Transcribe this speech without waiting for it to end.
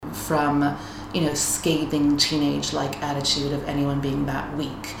from, scathing teenage-like attitude of anyone being that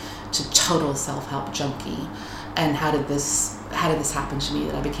weak to total self-help junkie. And how did this happen to me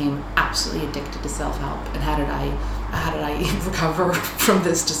that I became absolutely addicted to self-help? And how did I recover from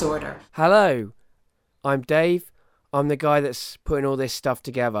this disorder? Hello, I'm Dave. I'm the guy that's putting all this stuff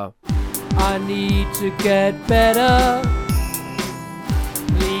together. I need to get better.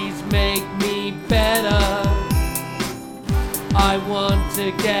 Please make me better. I want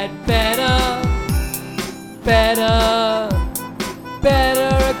to get better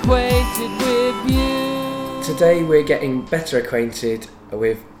acquainted with you. Today we're getting better acquainted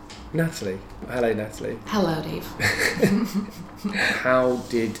with Natalie. Hello, Natalie. Hello, Dave. How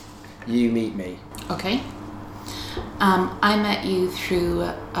did you meet me? Okay. I met you through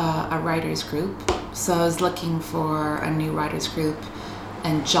a writers group. So I was looking for a new writers group,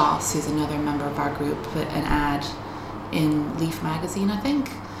 and Joss, who's another member of our group, put an ad in Leaf magazine, I think.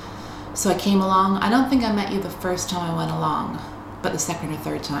 So I came along. I don't think I met you the first time I went along, but the second or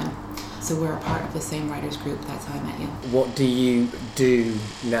third time. So we're a part of the same writers group. That's how I met you. What do you do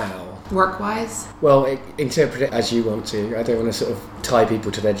now? Work-wise? Well, interpret it as you want to. I don't want to sort of tie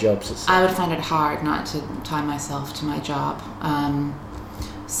people to their jobs. I would find it hard not to tie myself to my job. I'm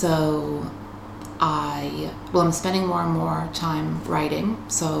spending more and more time writing.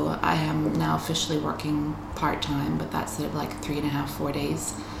 So I am now officially working part-time, but that's at like 3.5, 4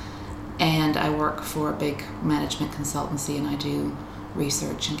 days. And I work for a big management consultancy, and I do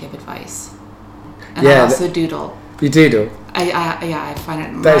research and give advice. And I also doodle. You doodle? I find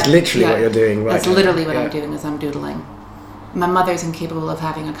it... That is literally what you're doing right now. That's literally what I'm doing, is I'm doodling. My mother's incapable of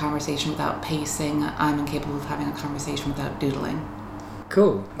having a conversation without pacing. I'm incapable of having a conversation without doodling.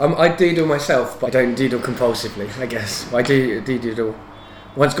 Cool. I doodle myself, but I don't doodle compulsively, I guess. I do doodle.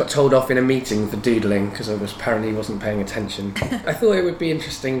 Once got told off in a meeting for doodling because I apparently wasn't paying attention. I thought it would be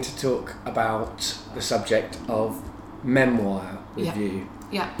interesting to talk about the subject of memoir with you.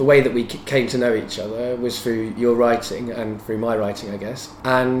 Yeah. The way that we came to know each other was through your writing and through my writing, I guess.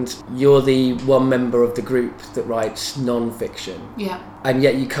 And you're the one member of the group that writes non-fiction. Yeah. And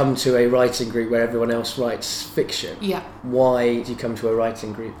yet you come to a writing group where everyone else writes fiction. Yeah. Why do you come to a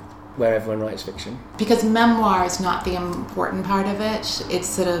writing group where everyone writes fiction? Because memoir is not the important part of it. It's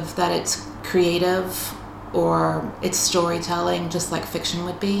sort of that it's creative or it's storytelling, just like fiction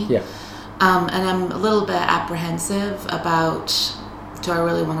would be. Yeah. And I'm a little bit apprehensive about, do I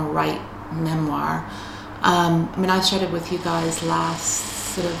really want to write memoir? I started with you guys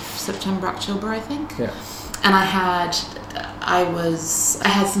last sort of September, October, I think. Yeah. And I had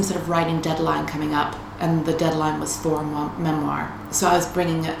some sort of writing deadline coming up, and the deadline was for memoir. So I was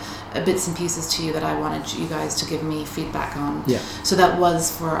bringing bits and pieces to you that I wanted you guys to give me feedback on. Yeah. So that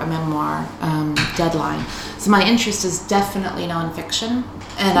was for a memoir deadline. So my interest is definitely nonfiction,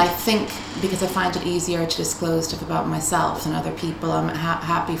 and I think because I find it easier to disclose stuff about myself than other people, I'm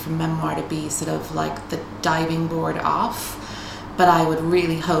happy for memoir to be sort of like the diving board off. But I would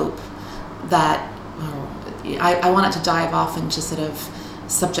really hope that I want it to dive off into sort of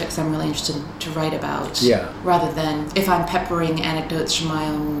subjects I'm really interested to write about, rather than if I'm peppering anecdotes from my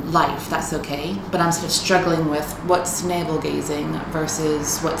own life, that's okay, but I'm sort of struggling with what's navel-gazing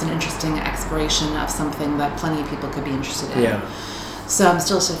versus what's an interesting exploration of something that plenty of people could be interested in. So I'm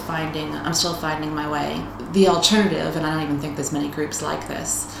still finding my way. The alternative, and I don't even think there's many groups like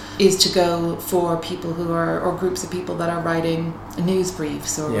this, is to go for people or groups of people that are writing news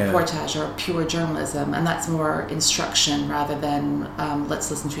briefs or reportage or pure journalism, and that's more instruction rather than let's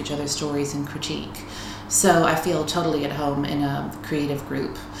listen to each other's stories and critique. So I feel totally at home in a creative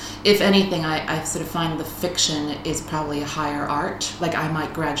group. If anything, I sort of find the fiction is probably a higher art. Like I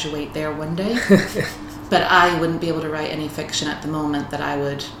might graduate there one day. But I wouldn't be able to write any fiction at the moment that I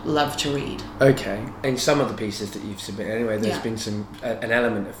would love to read. Okay. In some of the pieces that you've submitted, anyway, there's been an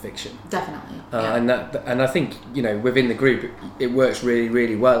element of fiction. Definitely. And I think within the group, it works really,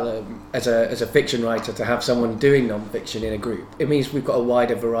 really well as a fiction writer to have someone doing non-fiction in a group. It means we've got a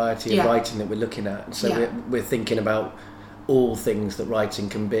wider variety of writing that we're looking at, so we're thinking about all things that writing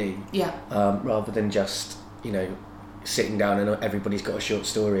can be, rather than just sitting down and everybody's got a short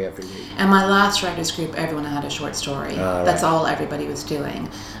story every week. And my last writers group, everyone had a short story. That's all everybody was doing.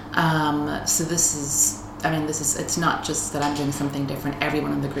 So it's not just that I'm doing something different.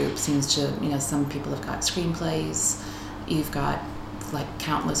 Everyone in the group seems to, some people have got screenplays. You've got like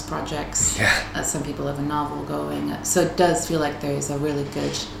countless projects. Some people have a novel going. So it does feel like there's a really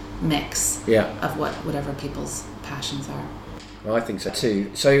good mix of whatever people's passions are. Well, I think so too.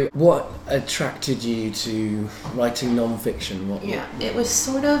 So what attracted you to writing non-fiction? It was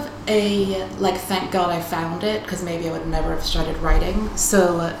sort of thank God I found it, because maybe I would never have started writing.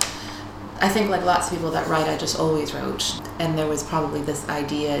 So I think like lots of people that write, I just always wrote. And there was probably this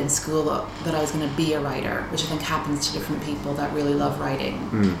idea in school that I was going to be a writer, which I think happens to different people that really love writing.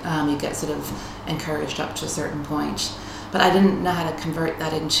 You get sort of encouraged up to a certain point. But I didn't know how to convert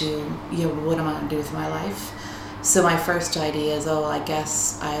that into, what am I going to do with my life? So my first idea is, I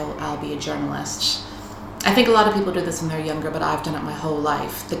guess I'll be a journalist. I think a lot of people do this when they're younger, but I've done it my whole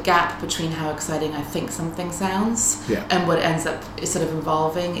life. The gap between how exciting I think something sounds and what ends up sort of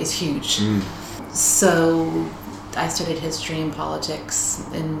evolving is huge. So I studied history and politics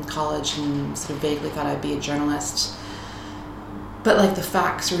in college and sort of vaguely thought I'd be a journalist. But like the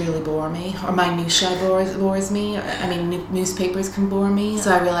facts really bore me, or minutiae bores me. I mean, newspapers can bore me.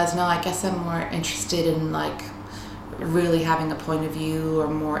 So I realized, no, I guess I'm more interested in like really having a point of view or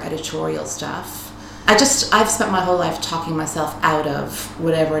more editorial stuff. I've spent my whole life talking myself out of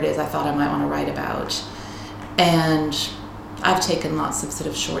whatever it is I thought I might want to write about. And I've taken lots of sort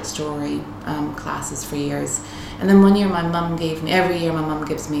of short story classes for years. And then one year every year my mum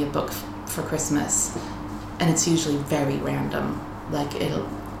gives me a book for Christmas. And it's usually very random. Like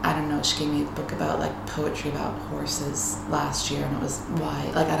I don't know, she gave me a book about like poetry about horses last year, and it was why.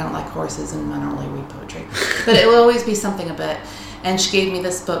 Like I don't like horses and I don't really read poetry. But it will always be something a bit. And she gave me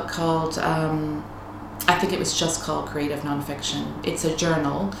this book called, I think it was just called Creative Nonfiction. It's a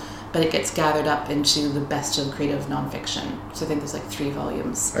journal, but it gets gathered up into the best of creative nonfiction. So I think there's like 3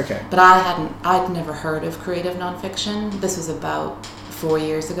 volumes. Okay. But I'd never heard of creative nonfiction. This was about 4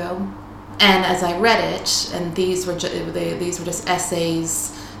 years ago. And as I read it, and these were just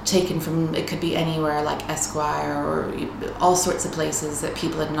essays taken from, it could be anywhere like Esquire or all sorts of places that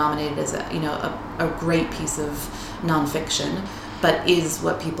people had nominated as a great piece of nonfiction, but is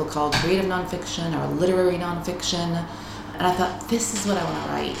what people call creative nonfiction or literary nonfiction. And I thought, this is what I want to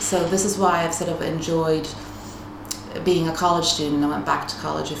write. So this is why I've sort of enjoyed being a college student. I went back to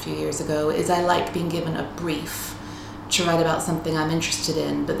college a few years ago, is I like being given a brief to write about something I'm interested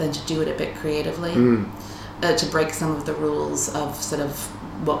in, but then to do it a bit creatively, to break some of the rules of sort of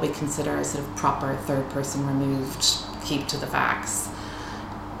what we consider a sort of proper third person removed, keep to the facts.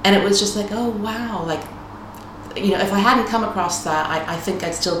 And it was just like, oh wow, like, if I hadn't come across that, I think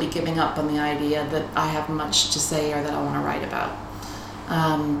I'd still be giving up on the idea that I have much to say or that I want to write about.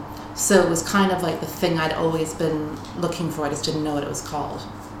 So it was kind of like the thing I'd always been looking for, I just didn't know what it was called.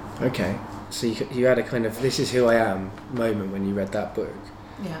 Okay. So you had a kind of this is who I am moment when you read that book.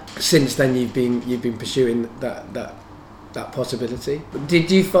 Yeah. Since then you've been pursuing that possibility.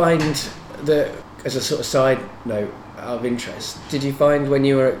 Did you find that, as a sort of side note out of interest, did you find when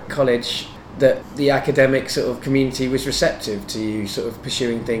you were at college that the academic sort of community was receptive to you sort of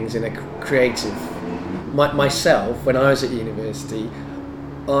pursuing things in a creative? Myself, when I was at university,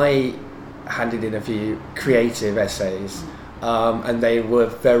 I handed in a few creative essays, and they were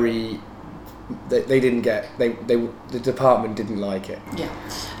very. They didn't get. The department didn't like it. Yeah,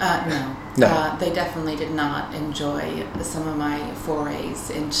 no. They definitely did not enjoy some of my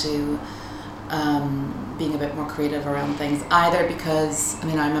forays into being a bit more creative around things. Either because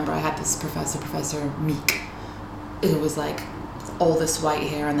I remember I had this Professor Meek, who was like all this white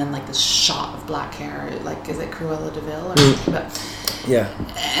hair and then like this shot of black hair. Like, is it Cruella de Vil or something? But yeah.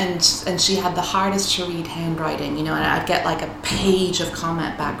 And she had the hardest to read handwriting, and I'd get like a page of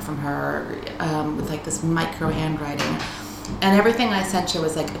comment back from her with like this micro handwriting, and everything I sent her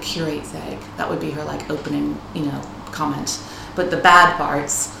was like a curate's egg. That would be her like opening, comment. But the bad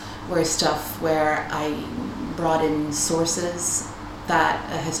parts were stuff where I brought in sources that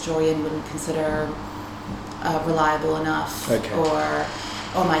a historian wouldn't consider reliable enough, okay.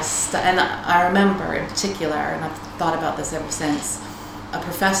 or my and I remember in particular, and I've thought about this ever since, a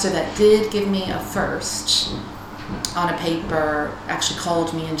professor that did give me a first on a paper actually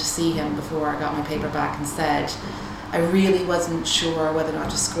called me in to see him before I got my paper back and said, I really wasn't sure whether or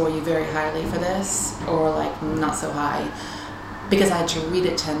not to score you very highly for this or like not so high, because I had to read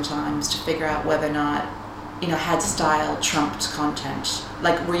it 10 times to figure out whether or not had style trumped content.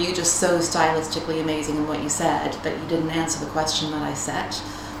 Like, were you just so stylistically amazing in what you said that you didn't answer the question that I set?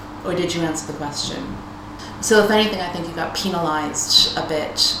 Or did you answer the question? So if anything, I think you got penalized a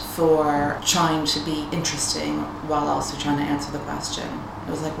bit for trying to be interesting while also trying to answer the question.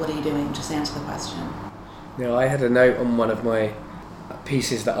 It was like, what are you doing? Just answer the question. I had a note on one of my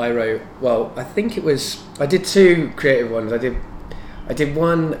pieces that I wrote. Well, I think I did 2 creative ones. I did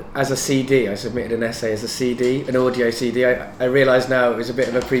one as a CD. I submitted an essay as a CD, an audio CD. I realise now it was a bit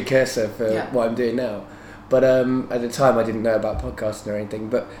of a precursor for what I'm doing now. But at the time I didn't know about podcasting or anything.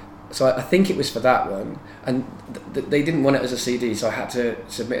 But so I think it was for that one. And they didn't want it as a CD, so I had to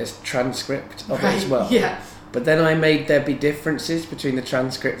submit a transcript of it as well. Yeah. But then I made there be differences between the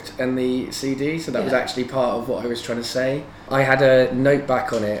transcript and the CD, so that was actually part of what I was trying to say. I had a note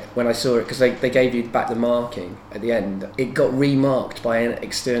back on it when I saw it, because they gave you back the marking at the end. It got remarked by an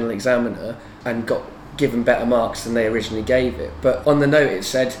external examiner and got given better marks than they originally gave it. But on the note it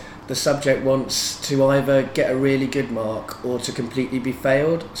said, the subject wants to either get a really good mark or to completely be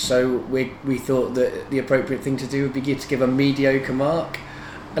failed. So we thought that the appropriate thing to do would be to give a mediocre mark.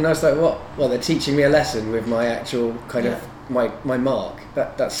 And I was like, what? Well, they're teaching me a lesson with my actual kind of my mark.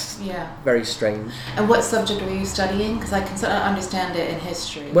 That's very strange. And what subject were you studying? Because I can sort of understand it in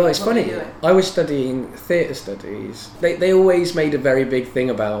history. Well, it's funny. I was studying theatre studies. They always made a very big thing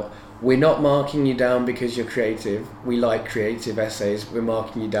about, we're not marking you down because you're creative. We like creative essays. We're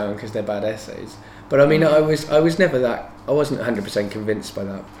marking you down because they're bad essays. But I mean, I was never that. I wasn't 100% convinced by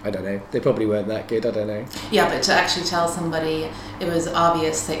that. I don't know. They probably weren't that good. I don't know. Yeah, but to actually tell somebody it was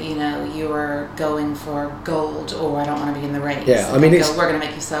obvious that, you know, you were going for gold, or I don't want to be in the race. Yeah, I mean, we're going to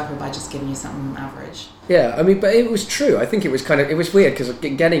make you suffer by just giving you something average. Yeah, I mean, but it was true. I think it was weird because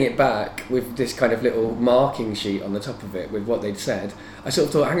getting it back with this kind of little marking sheet on the top of it with what they'd said, I sort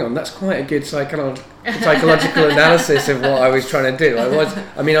of thought, hang on, that's quite a good psychological analysis of what I was trying to do. I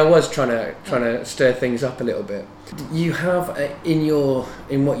was trying to stir things up a little bit. You have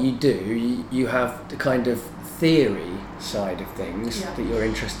in what you do, you have the kind of theory side of things that you're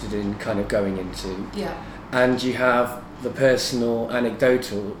interested in kind of going into. Yeah. And you have the personal,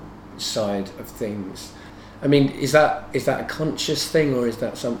 anecdotal side of things. I mean, is that a conscious thing, or is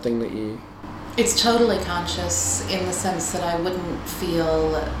that something that you... It's totally conscious in the sense that I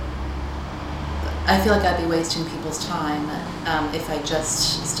feel like I'd be wasting people's time if I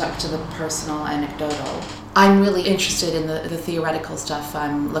just stuck to the personal, anecdotal. I'm really interested in the theoretical stuff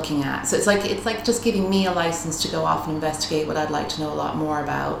I'm looking at. So it's like just giving me a license to go off and investigate what I'd like to know a lot more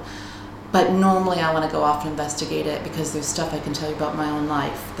about. But normally I want to go off and investigate it because there's stuff I can tell you about my own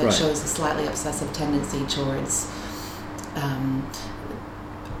life that shows a slightly obsessive tendency towards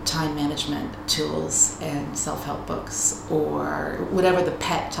time management tools and self-help books, or whatever the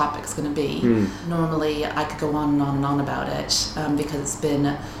pet topic's going to be. Normally I could go on and on and on about it because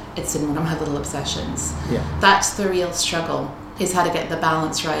it's in one of my little obsessions. That's the real struggle, is how to get the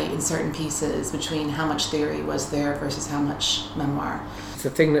balance right in certain pieces between how much theory was there versus how much memoir. Is the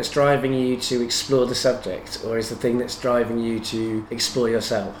thing that's driving you to explore the subject, or is the thing that's driving you to explore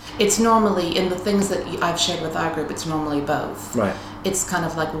yourself? It's normally, in the things that I've shared with our group, it's normally both. Right. It's kind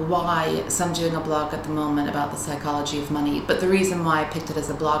of like why, so I'm doing a blog at the moment about the psychology of money, but the reason why I picked it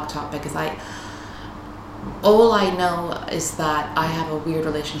as a blog topic is all I know is that I have a weird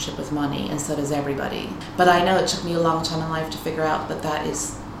relationship with money, and so does everybody. But I know it took me a long time in life to figure out that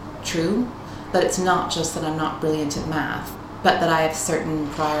is true, that it's not just that I'm not brilliant at math, but that I have certain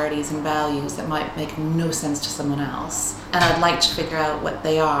priorities and values that might make no sense to someone else. And I'd like to figure out what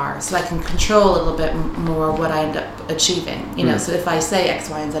they are so I can control a little bit more what I end up achieving. You know, so if I say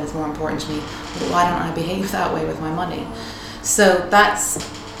X, Y, and Z is more important to me, well, why don't I behave that way with my money? So that's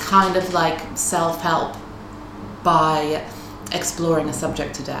kind of like self-help by exploring a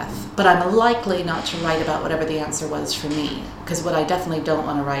subject to death. But I'm likely not to write about whatever the answer was for me, because what I definitely don't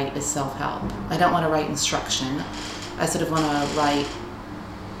want to write is self-help. I don't want to write instruction. I sort of want to write,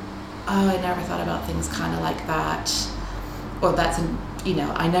 I never thought about things kind of like that. Or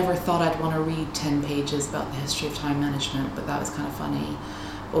I never thought I'd want to read 10 pages about the history of time management, but that was kind of funny.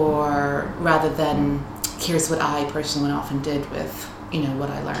 Or rather than, here's what I personally went off and did with, what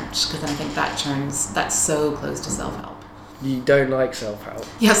I learned. Because I think that's so close to self-help. You don't like self-help?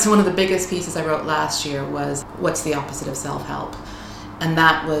 Yeah, so one of the biggest pieces I wrote last year was, what's the opposite of self-help? And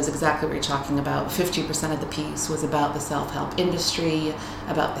that was exactly what you're talking about. 50% of the piece was about the self-help industry,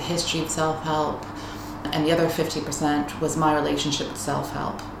 about the history of self-help, and the other 50% was my relationship with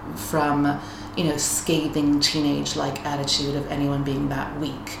self-help, from, scathing teenage-like attitude of anyone being that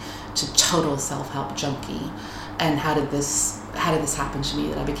weak to total self-help junkie. And how did this happen to me,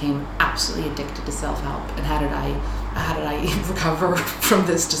 that I became absolutely addicted to self-help, and how did I recover from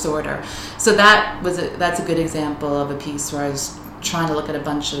this disorder? So that's a good example of a piece where I was trying to look at a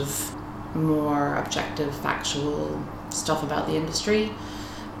bunch of more objective, factual stuff about the industry,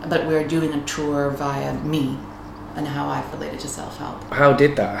 but we're doing a tour via me and how I've related to self-help. How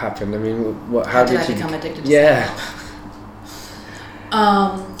did that happen? I mean, how did I become addicted to self-help?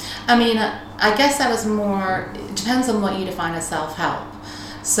 I guess that was more, it depends on what you define as self-help.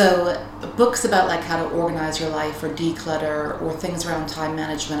 So books about like how to organize your life or declutter or things around time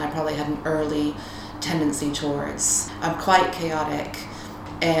management, I probably had an early tendency towards. I'm quite chaotic,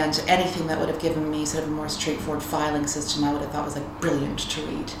 and anything that would have given me sort of a more straightforward filing system I would have thought was like brilliant to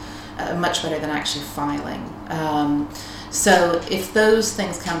read. much better than actually filing. So if those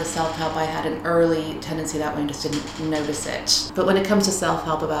things come to self-help, I had an early tendency that way and just didn't notice it. But when it comes to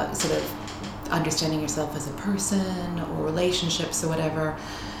self-help about sort of understanding yourself as a person or relationships or whatever,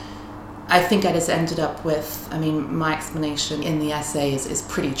 I think I just ended up with, my explanation in the essay is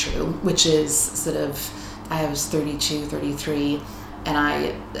pretty true, which is sort of, I was 32, 33, and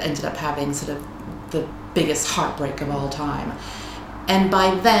I ended up having sort of the biggest heartbreak of all time. And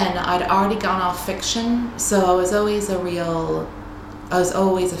by then, I'd already gone off fiction, so I was always a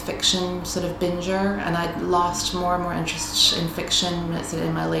fiction sort of binger, and I'd lost more and more interest in fiction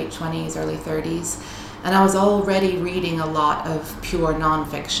in my late 20s, early 30s. And I was already reading a lot of pure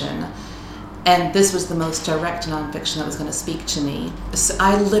nonfiction. And this was the most direct nonfiction that was going to speak to me. So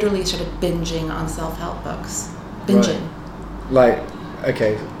I literally started binging on self-help books. Binging. Right.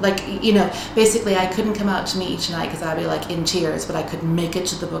 Okay. Basically I couldn't come out to me each night because I'd be in tears, but I could make it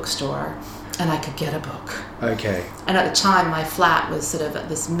to the bookstore and I could get a book. Okay. And at the time my flat was sort of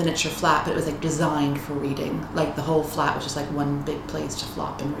this miniature flat, but it was designed for reading. The whole flat was just one big place to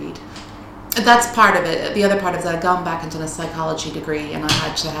flop and read. That's part of it. The other part is I'd gone back into a psychology degree and I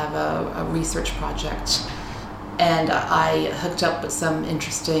had to have a research project. And I hooked up with some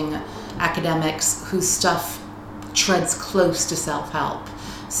interesting academics whose stuff treads close to self-help.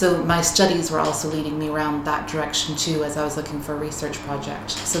 So my studies were also leading me around that direction too as I was looking for a research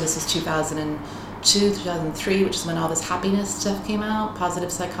project. So this is 2002, 2003, which is when all this happiness stuff came out,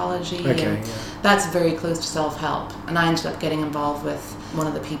 positive psychology. Okay, and that's very close to self-help. And I ended up getting involved with one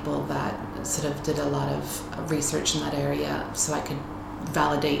of the people that sort of did a lot of research in that area so I could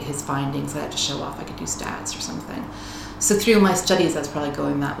validate his findings. I had to show off I could do stats or something. So through my studies, that's probably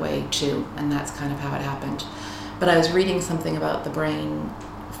going that way too, and that's kind of how it happened. But I was reading something about the brain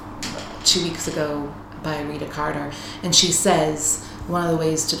 2 weeks ago by Rita Carter, and she says one of the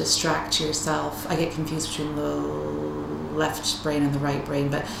ways to distract yourself, I get confused between the left brain and the right brain,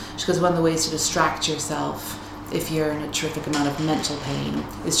 but she goes, one of the ways to distract yourself if you're in a terrific amount of mental pain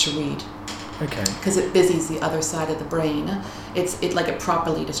is to read. Okay. Because it busies the other side of the brain. It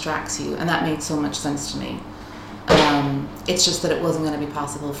properly distracts you, and that made so much sense to me. It's just that it wasn't going to be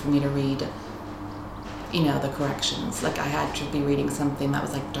possible for me to read the corrections. I had to be reading something that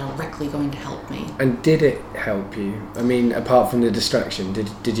was directly going to help me. And did it help you? Apart from the distraction,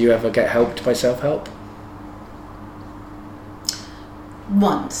 did you ever get helped by self-help?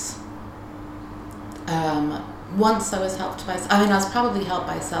 Once. Once I was helped by... I was probably helped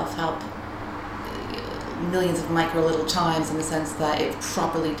by self-help millions of micro little times in the sense that it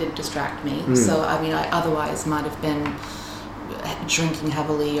properly did distract me. So, I otherwise might have been drinking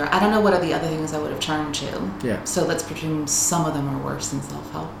heavily, or I don't know what are the other things I would have turned to. Yeah. So let's presume some of them are worse than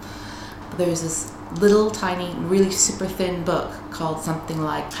self-help. But there's this little tiny, really super thin book called something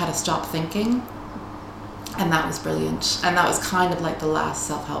like How to Stop Thinking. And that was brilliant. And that was kind of the last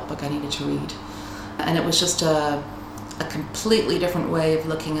self-help book I needed to read. And it was just a completely different way of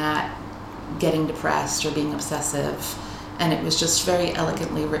looking at getting depressed or being obsessive. And it was just very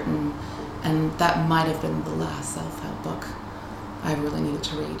elegantly written. And that might have been the last self-help book I really needed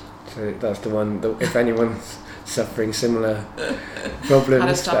to read. So that's the one that if anyone's suffering similar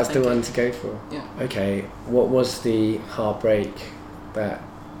problems, that's the one to go for. Yeah. Okay, what was the heartbreak that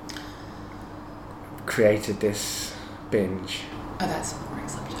created this binge? Oh, that's a boring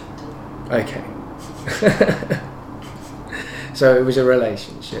subject. Okay. So it was a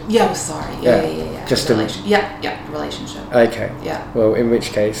relationship. Yeah, sorry. Yeah. Just relationship. Okay. Yeah. Well, in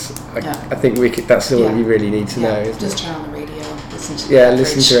which case, I think we could. That's all you really need to know. Isn't just it? turn on the radio, listen to the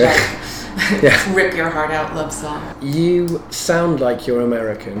listen to it. Yeah. Rip your heart out love song. You sound like you're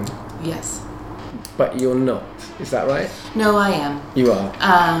American. Yes. But you're not. Is that right? No, I am. You are.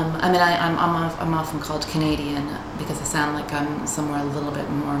 I'm often called Canadian because I sound like I'm somewhere a little bit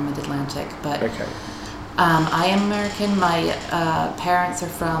more mid-Atlantic, but. Okay. I am American. My parents are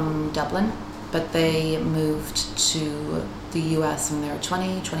from Dublin, but they moved to the US when they were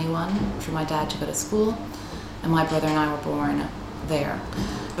 20, 21 for my dad to go to school, and my brother and I were born there.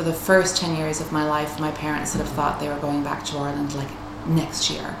 For the first 10 years of my life, my parents sort of thought they were going back to Ireland next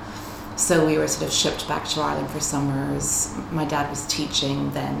year. So we were sort of shipped back to Ireland for summers. My dad was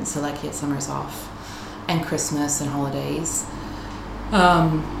teaching then, so he had summers off and Christmas and holidays.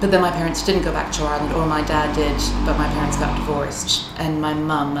 But then my parents didn't go back to Ireland, or my dad did, but my parents got divorced. And my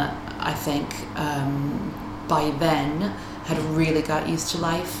mum, I think, by then had really got used to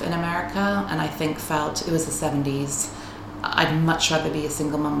life in America, and I think felt, it was the 70s, I'd much rather be a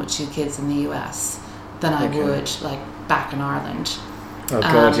single mum with 2 kids in the US than I would, back in Ireland. Oh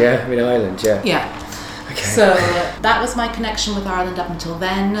God, Ireland, yeah. Yeah. So that was my connection with Ireland up until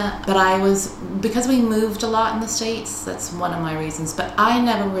then. But because we moved a lot in the States, that's one of my reasons, but I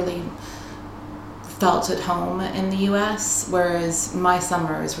never really felt at home in the US, whereas my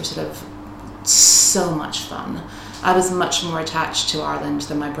summers were sort of so much fun. I was much more attached to Ireland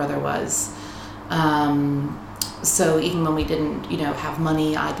than my brother was. So even when we didn't, have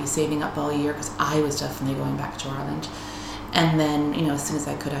money, I'd be saving up all year because I was definitely going back to Ireland. And then, as soon as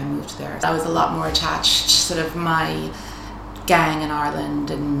I could, I moved there. I was a lot more attached to sort of my gang in Ireland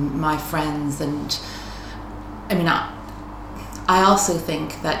and my friends. And I also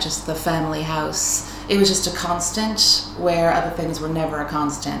think that just the family house, it was just a constant where other things were never a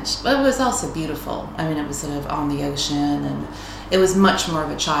constant. But it was also beautiful. It was sort of on the ocean, and it was much more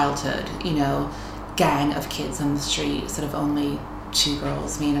of a childhood, gang of kids on the street, sort of only 2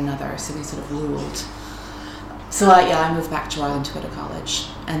 girls, me and another, so we sort of ruled. So I moved back to Ireland to go to college,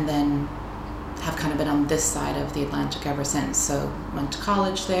 and then have kind of been on this side of the Atlantic ever since. So went to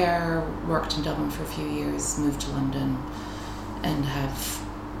college there, worked in Dublin for a few years, moved to London, and have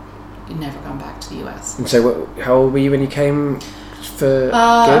never gone back to the US. And so how old were you when you came for good?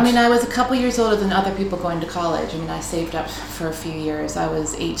 I was a couple years older than other people going to college. I saved up for a few years. I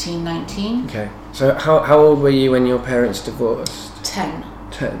was 18, 19. Okay. So how old were you when your parents divorced? 10.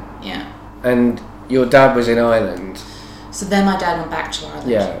 10? Yeah. And your dad was in Ireland? So then my dad went back to Ireland.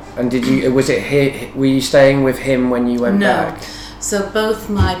 Yeah. And were you staying with him when you went back? No. So both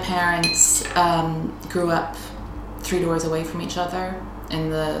my parents grew up 3 doors away from each other.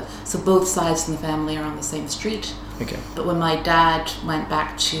 So both sides of the family are on the same street. Okay. But when my dad went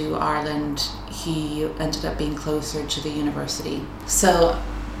back to Ireland, he ended up being closer to the university. So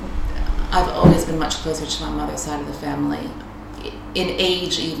I've always been much closer to my mother's side of the family. In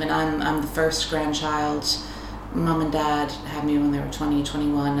age even, I'm the first grandchild. Mum and dad had me when they were 20,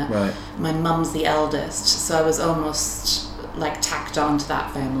 21. Right. My mum's the eldest, so I was almost tacked on to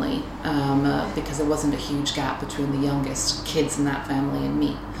that family because there wasn't a huge gap between the youngest kids in that family and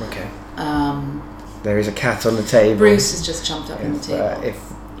me. Okay. There is a cat on the table. Bruce has just jumped up on the table.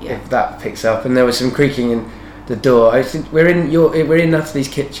 If that picks up, and there was some creaking in the door. I think we're in Natalie's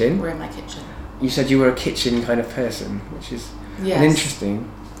kitchen. We're in my kitchen. You said you were a kitchen kind of person, which is Yes. an interesting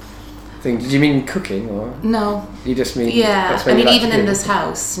thing. Did you mean cooking, or no? You just mean even in this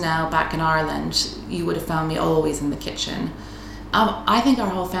house now, back in Ireland, you would have found me always in the kitchen. I think our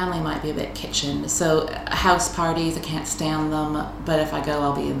whole family might be a bit kitchen. So house parties, I can't stand them, but if I go,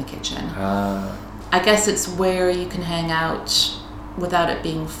 I'll be in the kitchen. I guess it's where you can hang out without it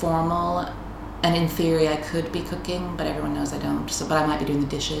being formal. And in theory, I could be cooking, but everyone knows I don't. But I might be doing the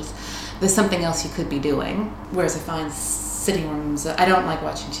dishes. There's something else you could be doing. Whereas I find sitting rooms, I don't like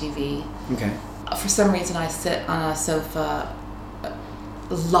watching TV. Okay. For some reason, I sit on a sofa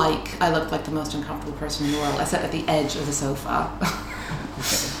I look like the most uncomfortable person in the world. I sit at the edge of the sofa. Okay.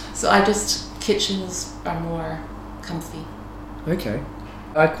 So kitchens are more comfy. Okay.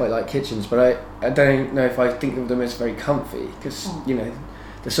 I quite like kitchens, but I don't know if I think of them as very comfy, because,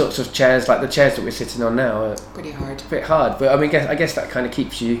 the sorts of chairs, like the chairs that we're sitting on now, are pretty hard. A bit hard, but I guess that kind of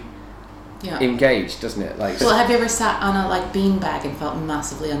keeps you engaged, doesn't it? Well, have you ever sat on a beanbag and felt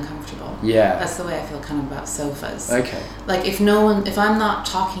massively uncomfortable? Yeah. That's the way I feel kind of about sofas. Okay. If I'm not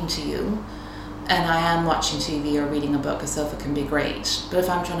talking to you and I am watching TV or reading a book, a sofa can be great. But if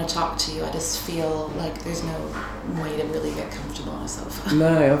I'm trying to talk to you, I just feel like there's no way to really get comfortable on a sofa.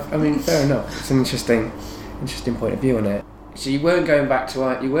 No, fair enough. It's an interesting point of view on it. So you weren't going back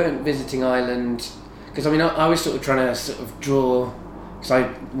to you weren't visiting Ireland, because I was sort of trying to sort of draw. Because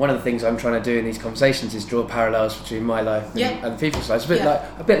one of the things I'm trying to do in these conversations is draw parallels between my life and other people's lives.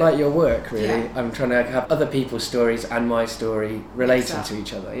 A bit like your work, really. Yeah. I'm trying to have other people's stories and my story relating to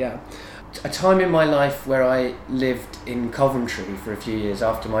each other. Yeah. A time in my life where I lived in Coventry for a few years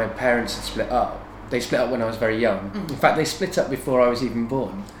after my parents had split up. They split up when I was very young. In fact, they split up before I was even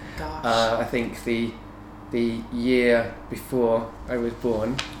born. Gosh. I think the year before I was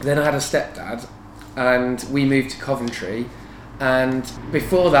born. Then I had a stepdad, and we moved to Coventry. And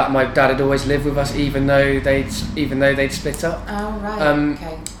before that, my dad had always lived with us, even though they'd split up. Oh right.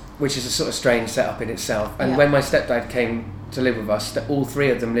 Okay. Which is a sort of strange setup in itself. And when my stepdad came to live with us, all 3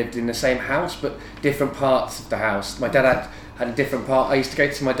 of them lived in the same house, but different parts of the house. My dad had a different part. I used to go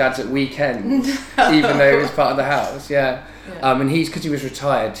to my dad's at weekends, even though it was part of the house. Yeah. And because he was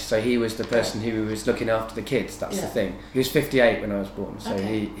retired, so he was the person who was looking after the kids. That's the thing. He was 58 when I was born, so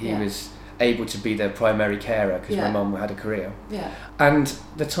he was able to be their primary carer because my mum had a career. Yeah. And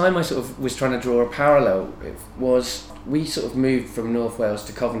the time I sort of was trying to draw a parallel with was we sort of moved from North Wales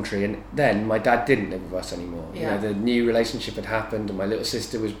to Coventry, and then my dad didn't live with us anymore. Yeah. You know, the new relationship had happened, and my little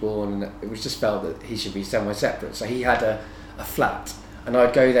sister was born, and it was just felt that he should be somewhere separate. So he had a flat, and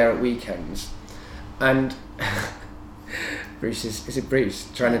I'd go there at weekends, and Bruce is it Bruce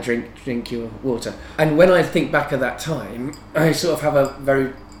trying to drink your water? And when I think back at that time, I sort of have a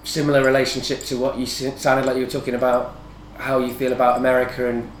very similar relationship to what you sounded like you were talking about, how you feel about America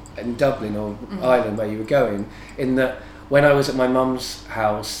and Dublin or Ireland where you were going, in that when I was at my mum's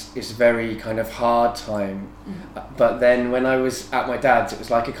house it's a very kind of hard time, but then when I was at my dad's it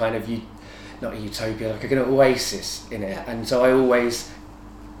was like a kind of not a utopia, like an oasis in it, and so I always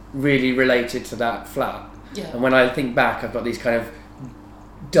really related to that flat. And when I think back, I've got these kind of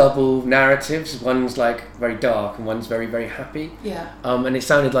double narratives. One's like very dark and one's very, very happy. And it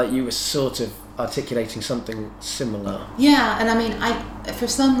sounded like you were sort of articulating something similar. Yeah, and I mean, for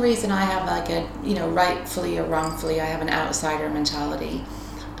some reason I have like a, rightfully or wrongfully, I have an outsider mentality.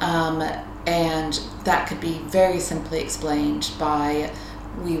 And that could be very simply explained by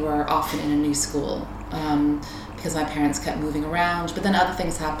we were often in a new school. Because my parents kept moving around, but then other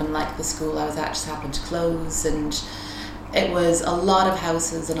things happened, like the school I was at just happened to close, and it was a lot of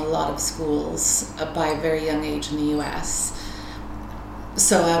houses and a lot of schools by a very young age in the US.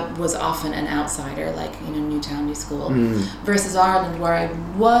 So I was often an outsider, like, new town, new school, versus Ireland, where I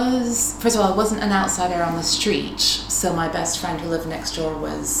was, first of all, I wasn't an outsider on the street. So my best friend who lived next door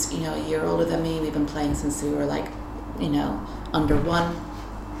was, a year older than me. We've been playing since we were like, under one.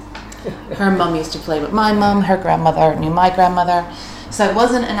 Her mum used to play with my mum, her grandmother knew my grandmother. So I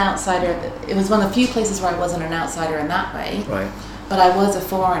wasn't an outsider. It was one of the few places where I wasn't an outsider in that way. Right. But I was a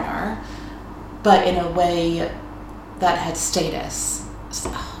foreigner, but in a way that had status.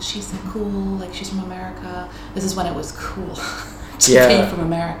 So, she's so cool, like she's from America. This is when it was cool to be from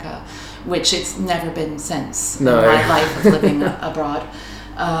America, which it's never been since in my life of living abroad.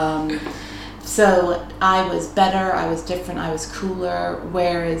 So I was better, I was different, I was cooler,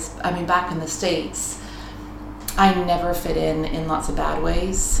 whereas, back in the States, I never fit in lots of bad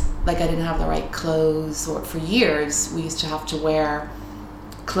ways. Like, I didn't have the right clothes, or for years, we used to have to wear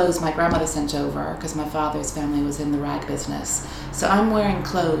clothes my grandmother sent over, because my father's family was in the rag business. So I'm wearing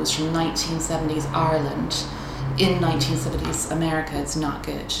clothes from 1970s Ireland in 1970s America. It's not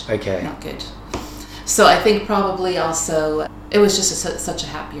good. Okay. Not good. So I think probably also, it was just such a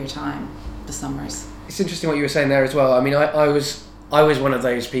happier time. The summers. It's interesting what you were saying there as well. I mean, I was one of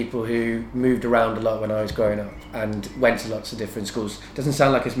those people who moved around a lot when I was growing up and went to lots of different schools. Doesn't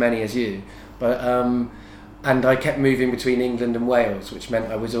sound like as many as you, but and I kept moving between England and Wales, which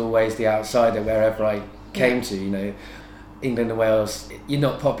meant I was always the outsider wherever I came to. England and Wales, you're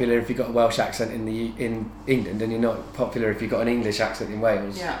not popular if you've got a Welsh accent in England, and you're not popular if you've got an English accent in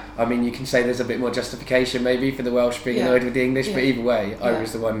Wales. Yeah. I mean, you can say there's a bit more justification maybe for the Welsh being annoyed with the English, but either way, I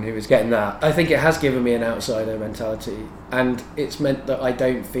was the one who was getting that. I think it has given me an outsider mentality, and it's meant that I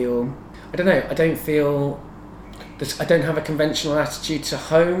don't have a conventional attitude to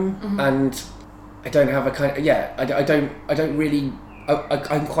home, and I don't have a kind of,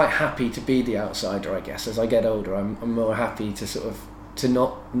 I'm quite happy to be the outsider, I guess. As I get older, I'm more happy to sort of to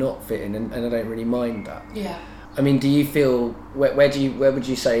not fit in, and I don't really mind that. Yeah. I mean, do you feel where would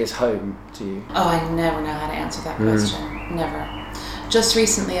you say is home to you? Oh, I never know how to answer that question. Never. Just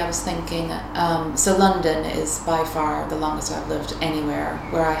recently, I was thinking. So London is by far the longest I've lived anywhere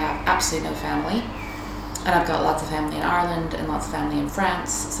where I have absolutely no family, and I've got lots of family in Ireland and lots of family in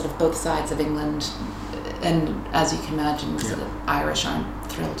France, sort of both sides of England. And as you can imagine, sort of Irish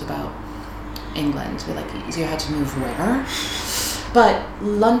aren't thrilled about England. They're like, you had to move where? But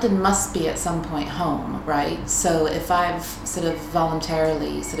London must be at some point home, right? So if I've sort of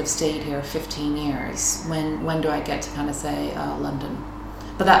voluntarily sort of stayed here 15 years, when do I get to kind of say, London?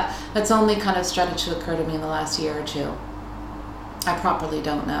 But that's only kind of started to occur to me in the last year or two. I properly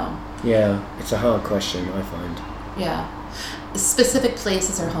don't know. Yeah, it's a hard question, I find. Yeah. Specific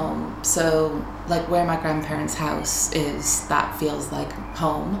places are home. So like where my grandparents' house is, that feels like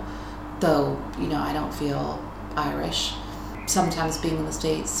home. Though, I don't feel Irish. Sometimes being in the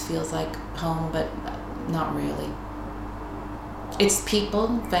States feels like home, but not really. It's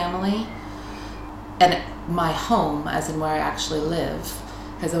people, family, and my home, as in where I actually live,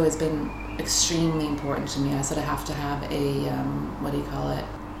 has always been extremely important to me. I sort of have to have a, what do you call it?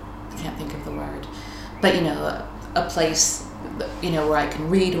 I can't think of the word. But, a place, where I can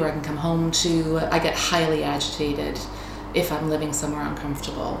read, where I can come home to. I get highly agitated if I'm living somewhere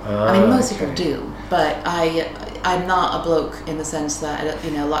uncomfortable. I mean, most people do, but I'm not a bloke in the sense that,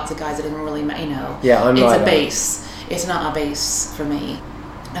 you know, lots of guys that didn't really, you know, it's like a base. It's not a base for me.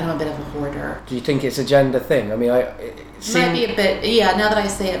 And I'm a bit of a hoarder. Do you think it's a gender thing? I mean, it might be a bit. Yeah, now that I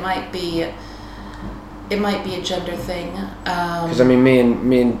say it, it might be a gender thing. Because I mean, me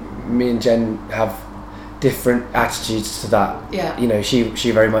and Jen have different attitudes to that. Yeah. You know, she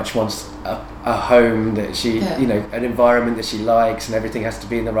very much wants a home that she, you know, an environment that she likes, and everything has to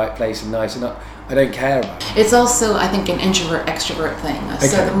be in the right place and nice. And I don't care about it. It's also, I think, an introvert-extrovert thing. Okay.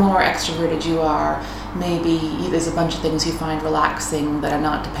 So the more extroverted you are, maybe there's a bunch of things you find relaxing that are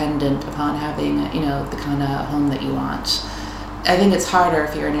not dependent upon having, you know, the kind of home that you want. I think it's harder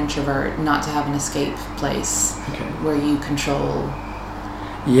if you're an introvert not to have an escape place where you control.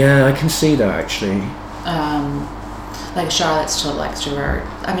 Yeah, I can see that actually. Like Charlotte's total extrovert.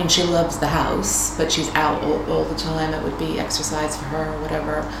 I mean, she loves the house, but she's out all the time. It would be exercise for her or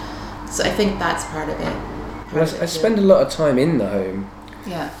whatever. So I think that's part of it. I spend a lot of time in the home.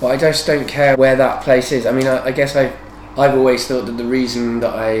 Yeah. But I just don't care where that place is. I mean, I guess I've always thought that the reason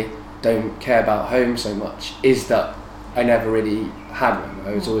that I don't care about home so much is that I never really had one.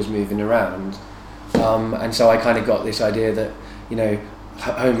 I was always moving around. And so I kind of got this idea that, you know,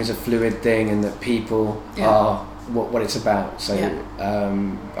 home is a fluid thing and that people are what it's about. So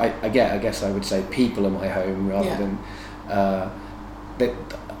I guess I would say people are my home rather than that.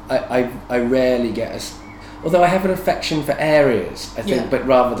 I rarely get although I have an affection for areas, I think, but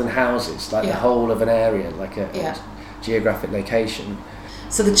rather than houses, like the whole of an area, like a geographic location.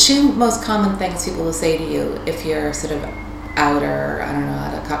 So the two most common things people will say to you if you're sort of out or, I don't know,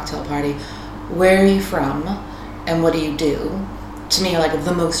 at a cocktail party, where are you from and what do you do? To me, are like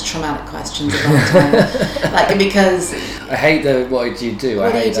the most traumatic questions of all time. Like, because I hate the what do you do?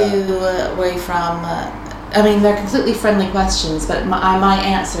 What do you do? Where are you from? I mean, they're completely friendly questions, but my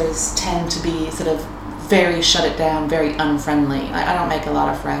answers tend to be sort of very shut it down, very unfriendly. I don't make a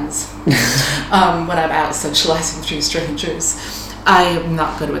lot of friends when I'm out socializing with strangers. I am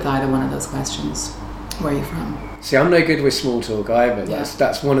not good with either one of those questions. Where are you from? See, I'm no good with small talk either.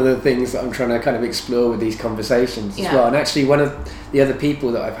 That's one of the things that I'm trying to kind of explore with these conversations as well. And actually, one of the other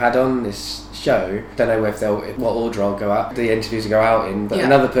people that I've had on this show, don't know what order I'll go out, the interviews go out in, but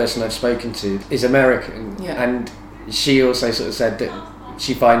another person I've spoken to is American, and she also sort of said that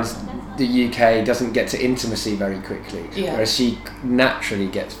she finds the UK doesn't get to intimacy very quickly, whereas she naturally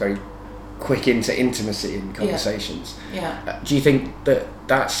gets very quick into intimacy in conversations. Do you think that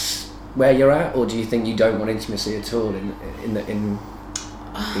that's where you're at, or do you think you don't want intimacy at all in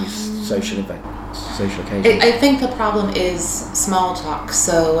these social occasions? I think the problem is small talk.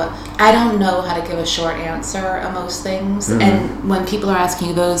 So I don't know how to give a short answer on most things, and when people are asking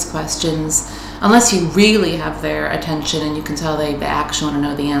you those questions, unless you really have their attention and you can tell they actually want to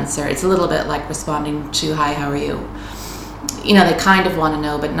know the answer, it's a little bit like responding to "Hi, how are you?" You know, they kind of want to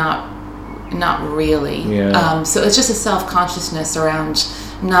know, but not really. So it's just a self-consciousness around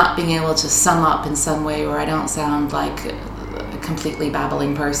not being able to sum up in some way where I don't sound like a completely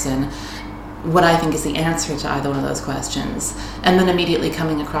babbling person what I think is the answer to either one of those questions, and then immediately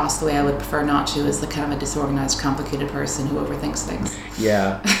coming across the way I would prefer not to as the kind of a disorganized, complicated person who overthinks things.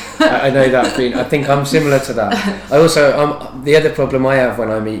 Yeah, I know that feeling. I think I'm similar to that. I also, the other problem I have when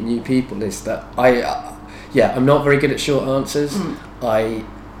I meet new people is that I'm not very good at short answers. I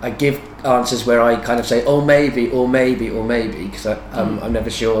give answers where I kind of say, oh, maybe, or maybe, or maybe, because I'm never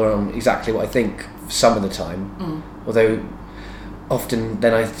sure on exactly what I think some of the time. Although often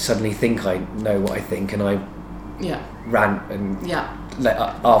then I suddenly think I know what I think, and I rant and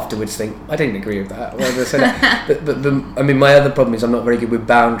afterwards think, I didn't agree with that. But I mean, my other problem is I'm not very good with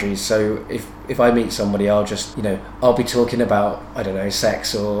boundaries. So if I meet somebody, I'll just, I'll be talking about, I don't know,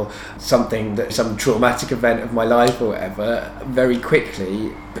 sex or something, some traumatic event of my life or whatever, very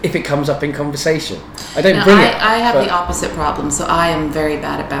quickly, if it comes up in conversation. I don't bring it. I have the opposite problem, so I am very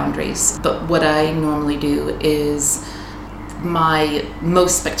bad at boundaries. But what I normally do is, my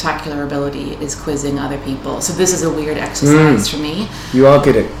most spectacular ability is quizzing other people. So this is a weird exercise for me. You are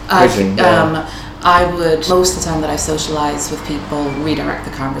good at quizzing. I would, most of the time that I socialize with people, redirect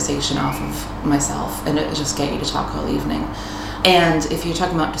the conversation off of myself, and it would just get you to talk all evening. And if you're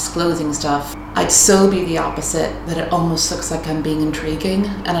talking about disclosing stuff, I'd so be the opposite that it almost looks like I'm being intriguing,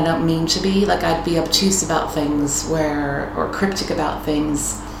 and I don't mean to be. Like, I'd be obtuse about things or cryptic about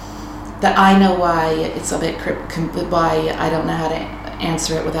things that I know why it's a bit why I don't know how to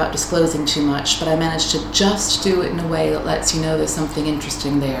answer it without disclosing too much, but I managed to just do it in a way that lets you know there's something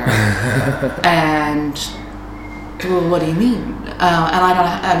interesting there. And, well, what do you mean?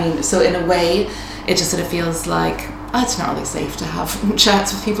 So in a way, it just sort of feels like it's not really safe to have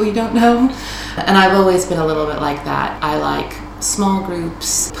chats with people you don't know. And I've always been a little bit like that. I like small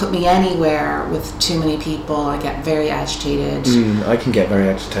groups. Put me anywhere with too many people, I get very agitated. I can get very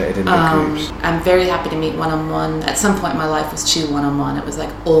agitated in big groups. I'm very happy to meet one-on-one. At some point in my life was 2 one-on-one. It was like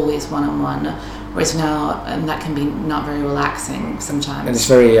always one-on-one. Whereas now, and that can be not very relaxing sometimes. And it's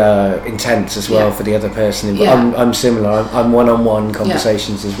very intense as well for the other person. Yeah. I'm similar. I'm one-on-one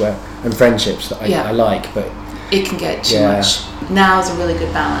conversations as well, and friendships that I like, but it can get too much. Now is a really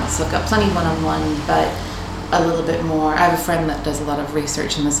good balance. So I've got plenty one-on-one, but a little bit more. I have a friend that does a lot of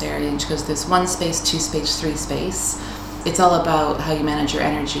research in this area, and she goes, there's 1 space, 2 space, 3 space. It's all about how you manage your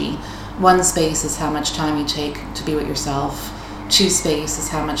energy. 1 space is how much time you take to be with yourself. 2 space is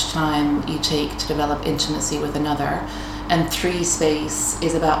how much time you take to develop intimacy with another. And 3 space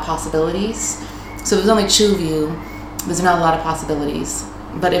is about possibilities. So if there's only 2 of you, there's not a lot of possibilities.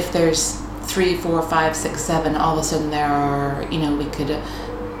 But if there's 3, 4, 5, 6, 7, all of a sudden there are,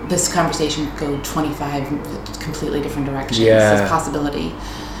 this conversation could go 25 completely different directions. There's possibility.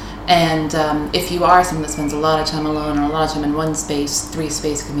 And if you are someone that spends a lot of time alone or a lot of time in 1 space, 3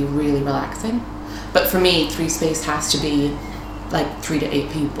 space can be really relaxing. But for me, 3 space has to be like 3 to 8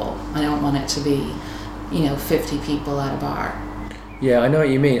 people. I don't want it to be, 50 people at a bar. Yeah, I know what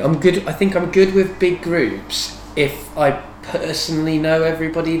you mean. I think I'm good with big groups if I personally know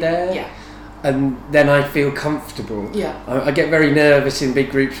everybody there. Yeah. And then I feel comfortable. Yeah. I get very nervous in big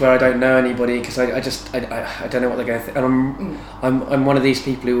groups where I don't know anybody because I don't know what they're going to think. And I'm one of these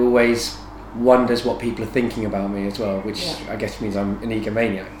people who always wonders what people are thinking about me as well, which I guess means I'm an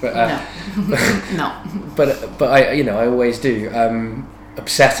egomaniac. But no. But I always do.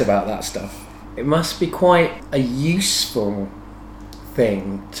 Upset about that stuff. It must be quite a useful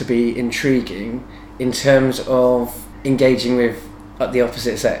thing to be intriguing in terms of engaging with the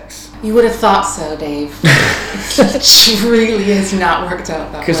opposite sex. You would have thought so, Dave. It really has not worked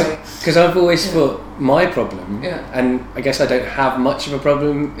out that way. Because I've always thought my problem, and I guess I don't have much of a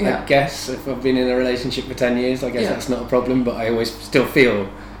problem, I guess, if I've been in a relationship for 10 years, I guess that's not a problem, but I always still feel,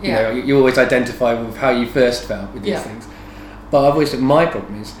 you always identify with how you first felt with these things. But I've always thought my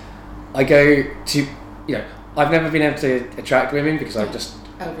problem is, I go to, I've never been able to attract women because I just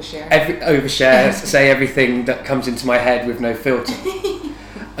overshare, say everything that comes into my head with no filter.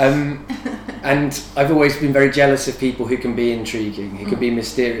 And I've always been very jealous of people who can be intriguing, who can be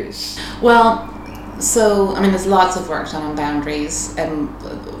mysterious. Well, so, there's lots of work done on boundaries, and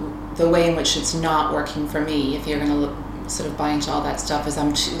the way in which it's not working for me, if you're going to sort of buy into all that stuff, is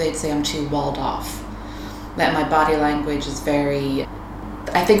they'd say I'm too walled off. That my body language is very...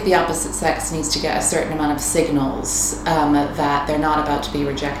 I think the opposite sex needs to get a certain amount of signals that they're not about to be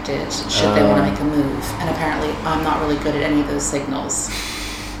rejected should they want to make a move. And apparently I'm not really good at any of those signals.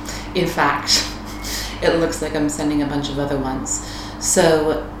 In fact, it looks like I'm sending a bunch of other ones.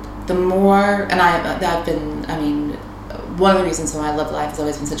 So the more, and I've been, one of the reasons why my love life has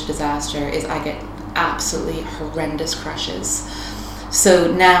always been such a disaster is I get absolutely horrendous crushes.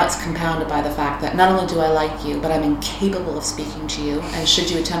 So now it's compounded by the fact that not only do I like you, but I'm incapable of speaking to you. And should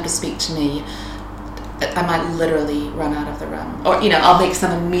you attempt to speak to me, I might literally run out of the room. Or, I'll make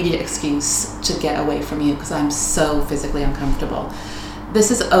some immediate excuse to get away from you because I'm so physically uncomfortable. This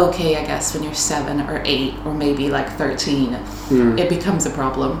is okay, I guess, when you're 7 or 8 or maybe like 13. It becomes a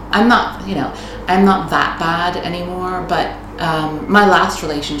problem. I'm not that bad anymore, but my last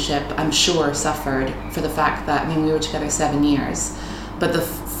relationship, I'm sure, suffered for the fact that, we were together 7 years. But the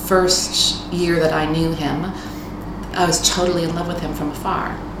first year that I knew him, I was totally in love with him from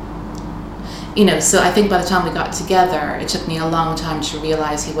afar. So I think by the time we got together, it took me a long time to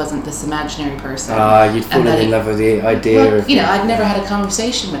realize he wasn't this imaginary person. You'd fallen in love with the idea of... I'd never had a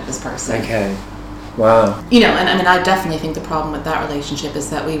conversation with this person. Okay. Wow. And I definitely think the problem with that relationship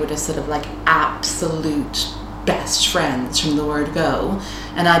is that we were just sort of like absolute best friends from the word go,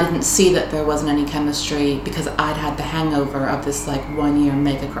 and I didn't see that there wasn't any chemistry because I'd had the hangover of this like 1 year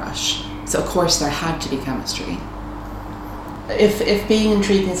mega crush. So of course there had to be chemistry. If being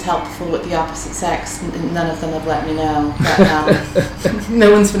intriguing is helpful with the opposite sex, none of them have let me know. But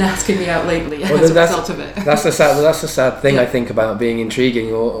no one's been asking me out lately as a result of it. That's the sad thing I think about being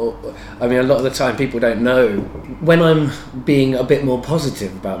intriguing. Or a lot of the time people don't know. When I'm being a bit more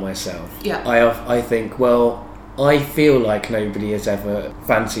positive about myself, I think, well, I feel like nobody has ever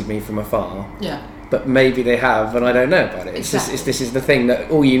fancied me from afar. Yeah. But maybe they have, and I don't know about it. Exactly. This is the thing,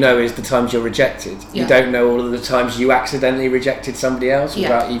 that all you know is the times you're rejected. Yeah. You don't know all of the times you accidentally rejected somebody else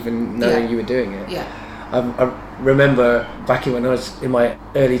without even knowing you were doing it. Yeah. I remember back when I was in my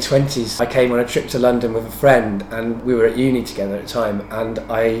early 20s, I came on a trip to London with a friend, and we were at uni together at the time, and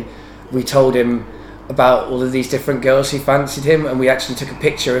we told him about all of these different girls who fancied him, and we actually took a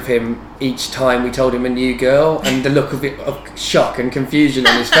picture of him each time we told him a new girl, and the look of shock and confusion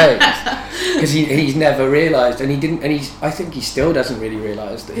on his face, because he's never realised, and he didn't, and I think he still doesn't really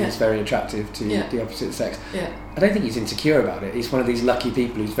realise that he's very attractive to the opposite sex. I don't think he's insecure about it. He's one of these lucky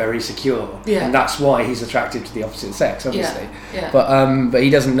people who's very secure, and that's why he's attracted to the opposite sex, obviously. But he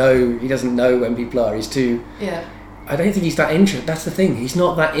doesn't know. He doesn't know when people are. He's too. I don't think he's that interested. That's the thing. He's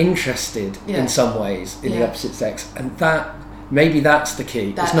not that interested in some ways in the opposite sex, and maybe that's the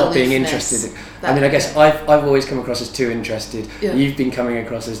key. It's not being interested. I mean, I guess I've always come across as too interested. You've been coming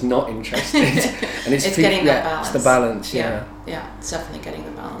across as not interested, and it's getting that balance. It's the balance. Yeah, it's definitely getting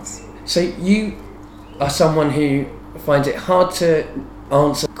the balance. So you are someone who finds it hard to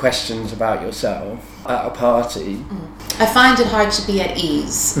answer questions about yourself at a party. I find it hard to be at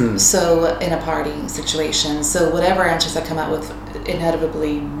ease. So in a party situation, so whatever answers I come out with,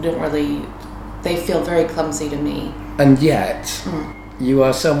 inevitably they feel very clumsy to me. And yet, you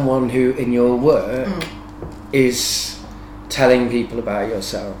are someone who, in your work, is telling people about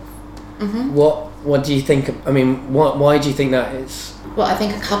yourself. What do you think? I mean, why do you think that is? Well, I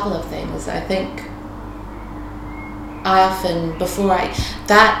think a couple of things. I think I often,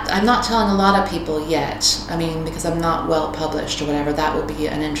 I'm not telling a lot of people yet. I mean, because I'm not well published or whatever, that would be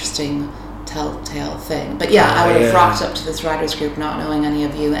an interesting telltale thing. But I would have rocked up to this writers group not knowing any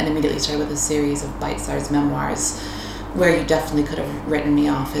of you, and immediately started with a series of bite-sized memoirs where you definitely could have written me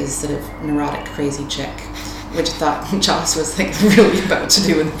off as sort of neurotic, crazy chick, which I thought Joss was really about to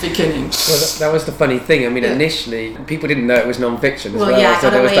do in the beginning. Well, that was the funny thing. I mean, initially, people didn't know it was non-fiction as well. I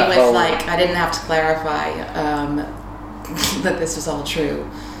got away with, I didn't have to clarify that this was all true.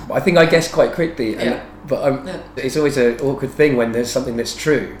 I think I guessed quite quickly, but it's always an awkward thing when there's something that's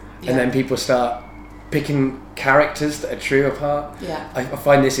true, and then people start picking characters that are true apart. I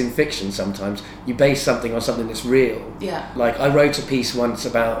find this in fiction sometimes. You base something on something that's real. Like, I wrote a piece once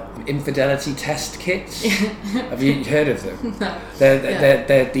about infidelity test kits. Have you heard of them? No.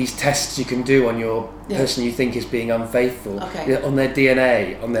 They're these tests you can do on your person you think is being unfaithful, on their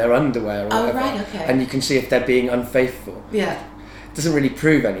DNA, on their underwear or whatever. And you can see if they're being unfaithful. It doesn't really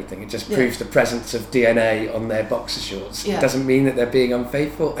prove anything. It just proves the presence of DNA on their boxer shorts. It doesn't mean that they're being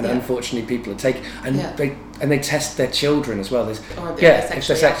unfaithful, and unfortunately people are taking, and they test their children as well. If they're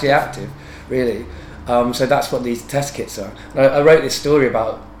sexually active, really. So that's what these test kits are. And I wrote this story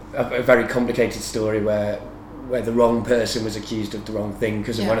about a very complicated story where the wrong person was accused of the wrong thing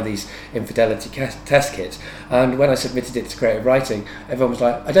because of one of these infidelity test kits. And when I submitted it to creative writing, everyone was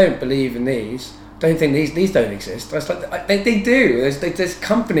like, "I don't believe in these. Don't think these don't exist." I was like, they do. There's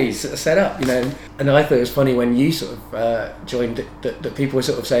companies that are set up, And I thought it was funny when you sort of joined that people were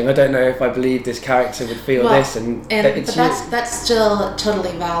sort of saying, "I don't know if I believe this character would feel this," but that's still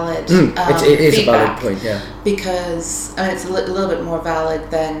totally valid. It is feedback, a valid point, because it's a little bit more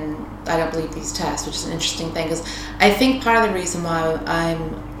valid than "I don't believe these tests," which is an interesting thing. Because I think part of the reason why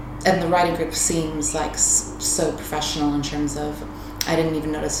and the writing group seems like so professional in terms of, I didn't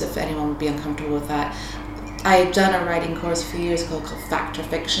even notice if anyone would be uncomfortable with that. I had done a writing course a few years ago called Fact or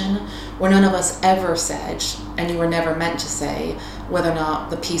Fiction, where none of us ever said, and you were never meant to say, whether or not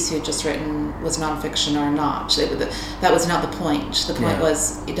the piece you had just written was nonfiction or not. That was not the point. The point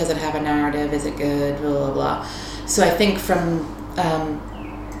was, it doesn't have a narrative, is it good, blah, blah, blah. So I think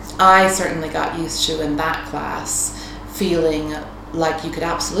I certainly got used to, in that class, feeling like you could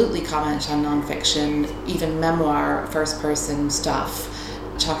absolutely comment on nonfiction, even memoir, first-person stuff,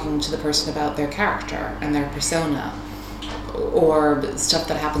 talking to the person about their character and their persona, or stuff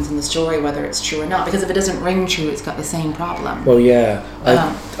that happens in the story, whether it's true or not. Because if it doesn't ring true, it's got the same problem. Well,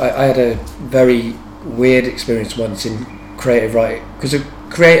 I had a very weird experience once in creative writing, because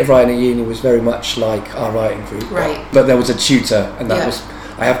creative writing at uni was very much like our writing group. Right. But there was a tutor, and that was...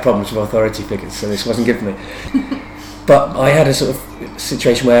 I have problems with authority figures, so this wasn't good for me. But I had a sort of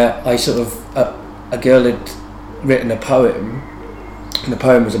situation where I a girl had written a poem, and the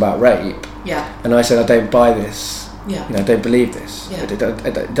poem was about rape. And I said, "I don't buy this. I don't believe this.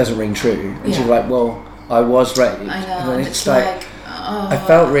 It doesn't ring true." And she was like, "Well, I was raped." I know. And then it's like I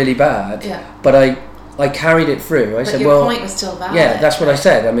felt really bad. But I carried it through. I said, your point was still valid. Yeah, that's what I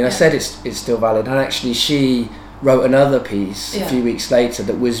said. I mean, I said it's still valid. And actually, she wrote another piece a few weeks later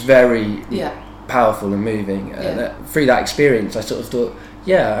that was very powerful and moving. And through that experience, I sort of thought,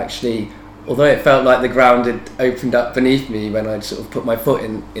 actually, although it felt like the ground had opened up beneath me when I'd sort of put my foot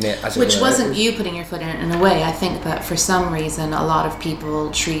in it, as Which it were. wasn't you putting your foot in it in a way. I think that for some reason a lot of people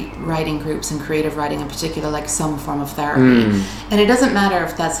treat writing groups and creative writing in particular like some form of therapy. And it doesn't matter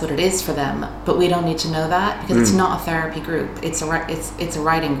if that's what it is for them, but we don't need to know that because it's not a therapy group. It's a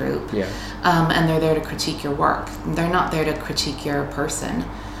writing group. Yeah. And they're there to critique your work. They're not there to critique your person.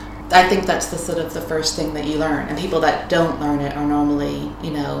 I think that's the sort of the first thing that you learn, and people that don't learn it are normally,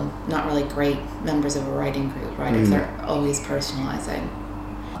 not really great members of a writing group, right? If they're always personalizing.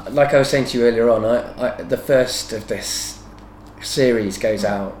 Like I was saying to you earlier on, I the first of this series goes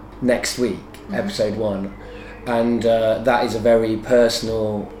out next week, episode 1, and that is a very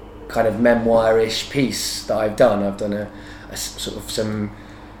personal kind of memoir-ish piece that I've done. I've done a sort of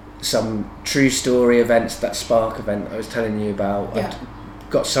some true story events, that Spark event I was telling you about. Yeah.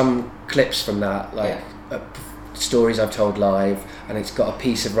 I've got some clips from that, stories I've told live, and it's got a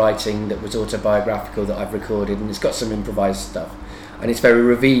piece of writing that was autobiographical that I've recorded, and it's got some improvised stuff, and it's very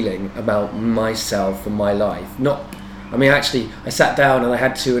revealing about myself and my life. Actually, I sat down and I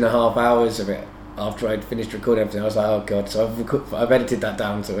had 2.5 hours of it after I'd finished recording everything. I was like, oh god, so I've edited that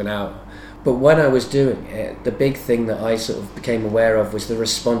down to an hour. But when I was doing it, the big thing that I sort of became aware of was the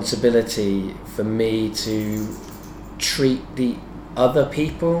responsibility for me to treat the other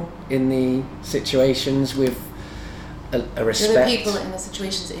people in the situations with a respect. You're the people in the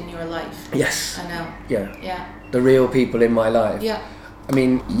situations in your life. Yes. I know. Yeah. The real people in my life. Yeah. I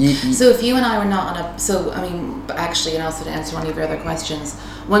mean, so if you and I were not on actually, and also to answer one of your other questions,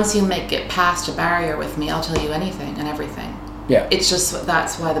 once you make it past a barrier with me, I'll tell you anything and everything. Yeah. It's just,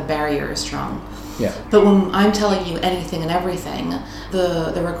 that's why the barrier is strong. Yeah. But when I'm telling you anything and everything,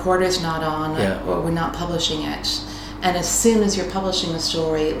 the recorder's not on, or we're not publishing it. And as soon as you're publishing the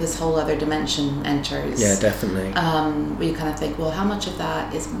story, this whole other dimension enters. Yeah, definitely. Where you kind of think, well, how much of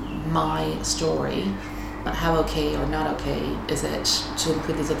that is my story? How okay or not okay is it to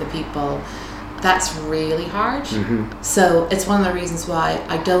include these other people? That's really hard. Mm-hmm. So it's one of the reasons why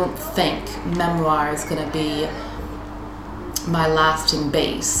I don't think memoir is going to be my lasting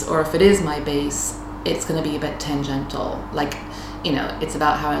base. Or if it is my base, it's going to be a bit tangential. Like, it's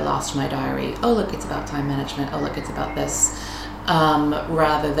about how I lost my diary. Oh, look, it's about time management. Oh, look, it's about this.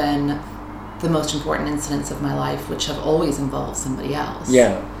 Rather than the most important incidents of my life, which have always involved somebody else.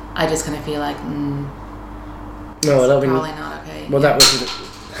 Yeah. I just kind of feel like, probably not okay. Well, that was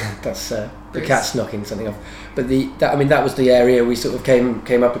that's the cat's knocking something off. But that was the area we sort of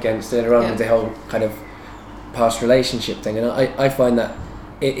came up against earlier on with the whole kind of past relationship thing, and I find that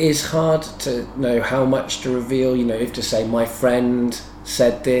it is hard to know how much to reveal. If to say my friend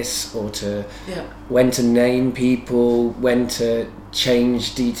said this, or to when to name people, when to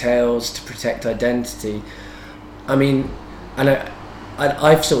change details to protect identity. I mean, and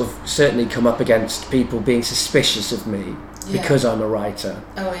I've sort of certainly come up against people being suspicious of me because I'm a writer,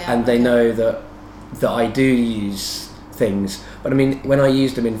 and they know that I do use things. But I mean, when I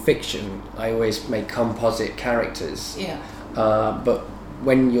use them in fiction, I always make composite characters. But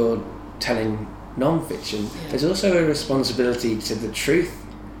when you're telling non-fiction, there's also a responsibility to the truth.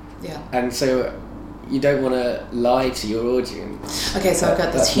 And so you don't want to lie to your audience. Okay, so I've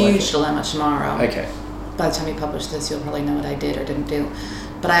got this huge dilemma tomorrow. Okay. By the time you publish this, you'll probably know what I did or didn't do.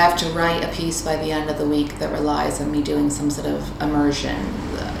 But I have to write a piece by the end of the week that relies on me doing some sort of immersion,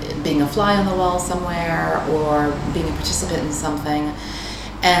 being a fly on the wall somewhere or being a participant in something.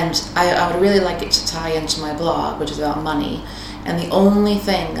 And I would really like it to tie into my blog, which is about money. And the only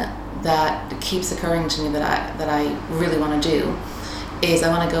thing that keeps occurring to me that I really want to do is I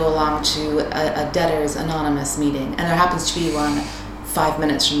want to go along to a Debtors Anonymous meeting. And there happens to be one 5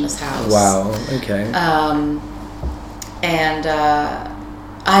 minutes from this house. Wow, okay.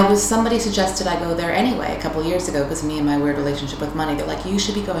 Somebody suggested I go there anyway a couple years ago because of me and my weird relationship with money. They're like, you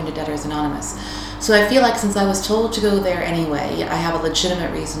should be going to Debtors Anonymous. So I feel like since I was told to go there anyway, I have a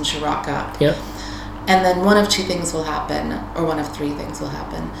legitimate reason to rock up. Yep. And then one of two things will happen, or one of three things will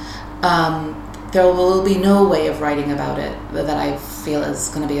happen. There will be no way of writing about it that I feel is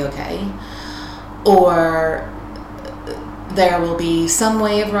going to be okay. Or there will be some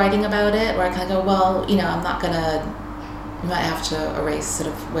way of writing about it where I kind of go, well, I'm not going to... You might have to erase sort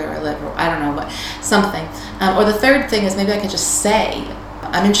of where I live, or I don't know, but something. Or the third thing is maybe I could just say,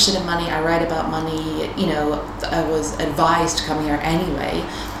 I'm interested in money, I write about money, I was advised to come here anyway.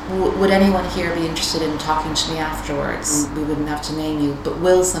 Would anyone here be interested in talking to me afterwards? We wouldn't have to name you, but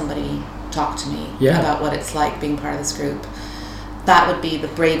will somebody talk to me about what it's like being part of this group? That would be the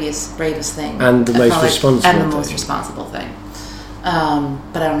bravest thing. And the most responsible thing. And the most responsible thing.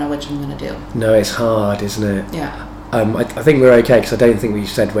 But I don't know which I'm going to do. No, it's hard, isn't it? Yeah. I think we're okay because I don't think we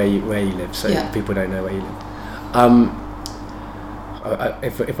said where you live, so people don't know where you live.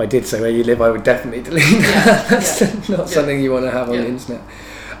 If I did say where you live, I would definitely delete that. That's not something you want to have on the internet.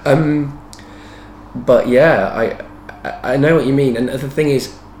 But I know what you mean, and the thing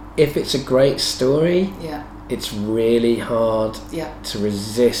is, if it's a great story, it's really hard to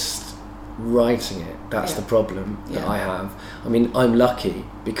resist writing it. That's the problem that I have. I mean, I'm lucky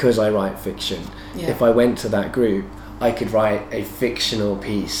because I write fiction. If I went to that group, I could write a fictional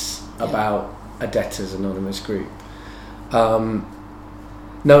piece about a Debtors Anonymous group.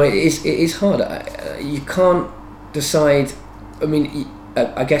 No, it is hard. You can't decide. I mean,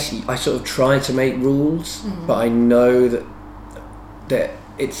 I guess I sort of try to make rules, but I know that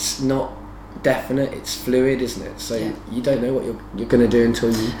it's not definite. It's fluid, isn't it? So you don't know what you're going to do until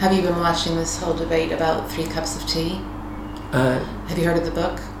you. Have you been watching this whole debate about 3 Cups of Tea? Have you heard of the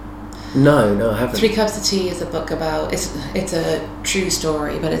book? No, I haven't. 3 Cups of Tea is a book about, it's a true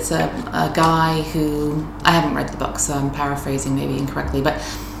story, but it's a guy who, I haven't read the book, so I'm paraphrasing maybe incorrectly, but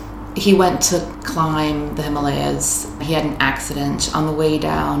he went to climb the Himalayas. He had an accident. On the way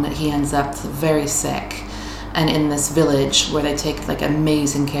down, he ends up very sick, and in this village where they take like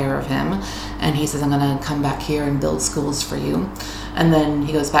amazing care of him, and he says, I'm going to come back here and build schools for you. And then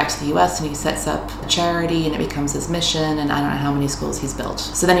he goes back to the US and he sets up a charity, and it becomes his mission, and I don't know how many schools he's built.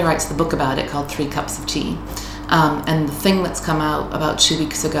 So then he writes the book about it called 3 Cups of Tea. And the thing that's come out about 2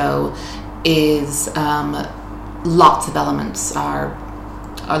 weeks ago is lots of elements are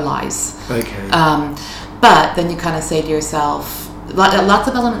lies. Okay. But then you kind of say to yourself, lots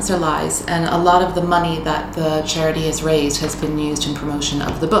of elements are lies, and a lot of the money that the charity has raised has been used in promotion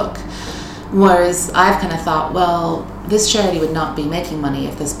of the book. Whereas I've kind of thought, well, this charity would not be making money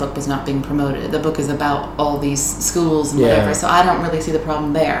if this book was not being promoted. The book is about all these schools and whatever, so I don't really see the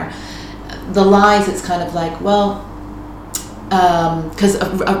problem there. The lies, it's kind of like, well, because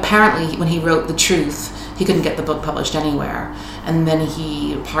apparently when he wrote The Truth, he couldn't get the book published anywhere. And then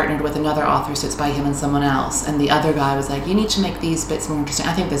he partnered with another author, so it's by him and someone else. And the other guy was like, you need to make these bits more interesting.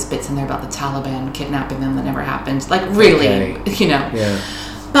 I think there's bits in there about the Taliban kidnapping them that never happened. Like, really, you know. Yeah.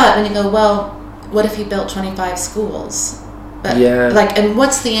 But then you go, well, what if he built 25 schools? But, like, and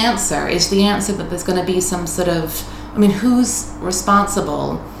what's the answer? Is the answer that there's going to be some sort of, I mean, who's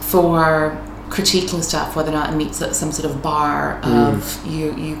responsible for critiquing stuff, whether or not it meets some sort of bar of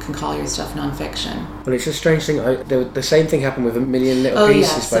you can call your stuff nonfiction? Well, it's a strange thing. The same thing happened with A Million Little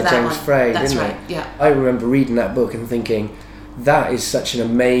Pieces by James Frey, didn't it? That's right, yeah. I remember reading that book and thinking, that is such an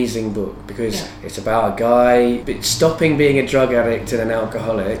amazing book, because it's about a guy stopping being a drug addict and an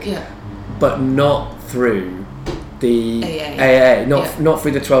alcoholic, but not through the AA, not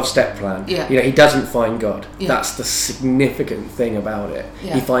through the 12-step plan. You know, he doesn't find God. That's the significant thing about it.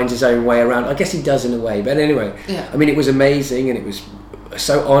 He finds his own way around. I guess he does in a way, but anyway. I mean, it was amazing, and it was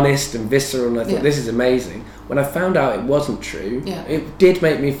so honest and visceral, and I thought, this is amazing. When I found out it wasn't true, it did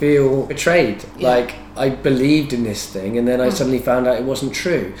make me feel betrayed. Like, I believed in this thing, and then I suddenly found out it wasn't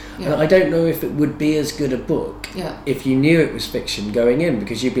true. And I don't know if it would be as good a book if you knew it was fiction going in,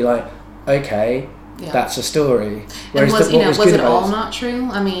 because you'd be like, okay, that's a story. Whereas was it all not true?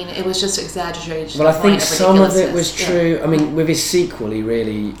 I mean, it was just exaggerated. Well, I think some of it was true. I mean, with his sequel, he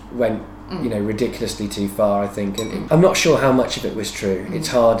really went, ridiculously too far, I think. And I'm not sure how much of it was true. It's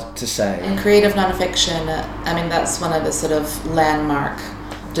hard to say. In creative nonfiction, I mean, that's one of the sort of landmark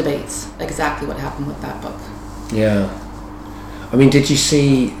debates, exactly what happened with that book. Yeah. I mean, did you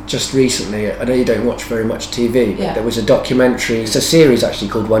see just recently, I know you don't watch very much TV, but there was a documentary, it's a series actually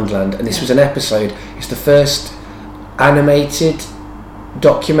called Wonderland, and this was an episode, it's the first animated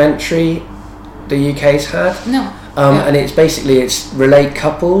documentary the UK's had. No. And it's relate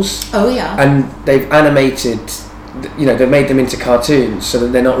couples. Oh, yeah. And they've animated, they've made them into cartoons so that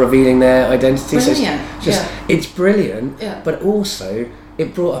they're not revealing their identity. Brilliant. So it's brilliant, but also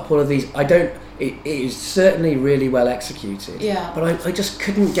it brought up all of these, it is certainly really well executed. Yeah. But I just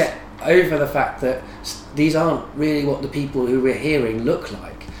couldn't get over the fact that these aren't really what the people who we're hearing look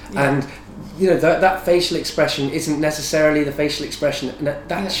like. Yeah. And that facial expression isn't necessarily the facial expression, and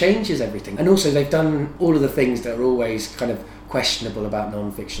that changes everything. And also they've done all of the things that are always kind of questionable about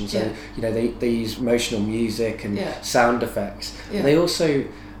non-fiction. So they use emotional music and sound effects. And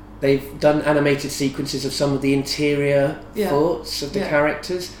they've done animated sequences of some of the interior thoughts of the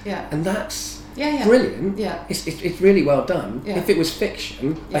characters. Yeah. And that's brilliant. Yeah. It's really well done. Yeah. If it was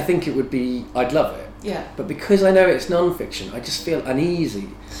fiction, I think I'd love it. Yeah. But because I know it's non-fiction, I just feel uneasy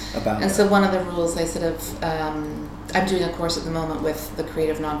about it. And so one of the rules I sort of, I'm doing a course at the moment with the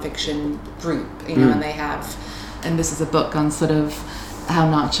creative non-fiction group, and they have, and this is a book on sort of how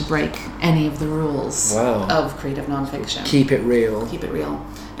not to break any of the rules of creative nonfiction. Keep it real. Keep it real.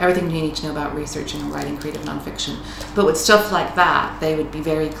 Everything you need to know about researching and writing creative nonfiction. But with stuff like that, they would be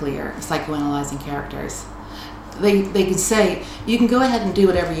very clear, psychoanalyzing characters. They could say, you can go ahead and do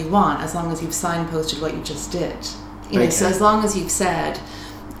whatever you want as long as you've signposted what you just did. You know, so as long as you've said,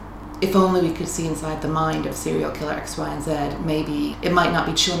 if only we could see inside the mind of serial killer X, Y, and Z, maybe it might not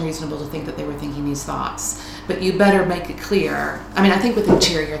be too unreasonable to think that they were thinking these thoughts. But you better make it clear. I mean, I think with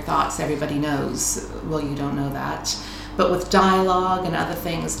interior thoughts, everybody knows. Well, you don't know that. But with dialogue and other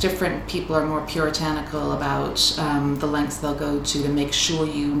things, different people are more puritanical about the lengths they'll go to make sure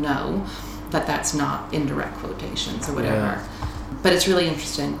you know that that's not indirect quotations or whatever. Yeah. But it's really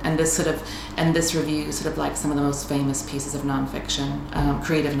interesting, and this review sort of like some of the most famous pieces of nonfiction,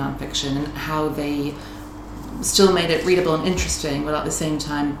 creative nonfiction, and how they still made it readable and interesting, but at the same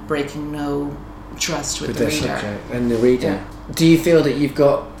time breaking no trust with the reader. Subject and the reader. Yeah. Do you feel that you've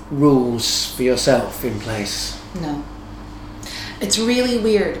got rules for yourself in place? No. It's really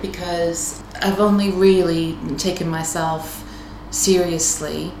weird because I've only really taken myself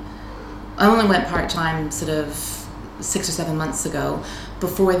seriously. I only went part-time sort of 6 or 7 months ago.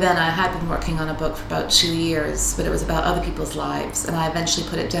 Before then, I had been working on a book for about 2 years, but it was about other people's lives, and I eventually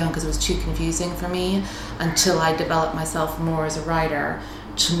put it down because it was too confusing for me until I developed myself more as a writer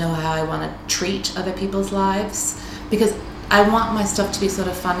to know how I want to treat other people's lives, because I want my stuff to be sort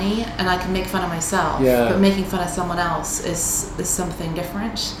of funny, and I can make fun of myself, but making fun of someone else is something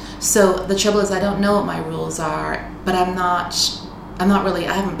different. So the trouble is I don't know what my rules are, but I'm not really,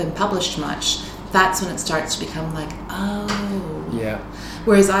 I haven't been published much. That's when it starts to become like, oh. Yeah.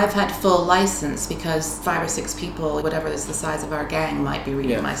 Whereas I've had full license because 5 or 6 people, whatever is the size of our gang, might be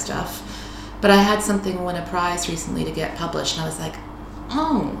reading my stuff. But I had something win a prize recently to get published, and I was like,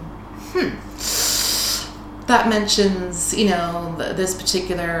 that mentions, you know, this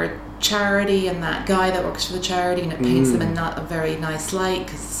particular charity and that guy that works for the charity, and it paints them in not a very nice light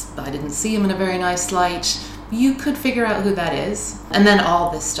because I didn't see him in a very nice light. You could figure out who that is. And then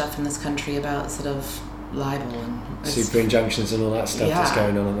all this stuff in this country about sort of libel and super injunctions and all that stuff that's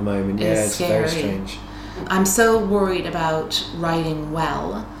going on at the moment. It's scary. Very strange. I'm so worried about writing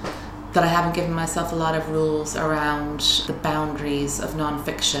well that I haven't given myself a lot of rules around the boundaries of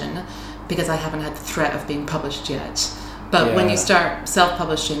nonfiction because I haven't had the threat of being published yet. But when you start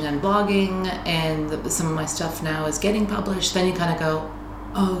self-publishing and blogging, and some of my stuff now is getting published, then you kind of go,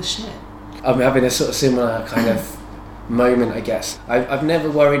 oh shit. I'm having a sort of similar kind of moment, I guess. I've never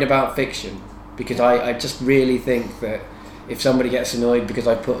worried about fiction because I just really think that if somebody gets annoyed because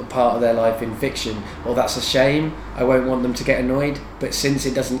I put a part of their life in fiction, well, that's a shame. I won't want them to get annoyed. But since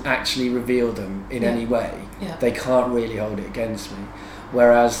it doesn't actually reveal them in any way, they can't really hold it against me.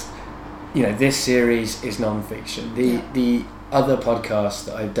 Whereas, you know, this series is non-fiction. The other podcast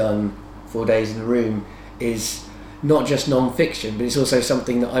that I've done, 4 Days in a Room, is not just non-fiction, but it's also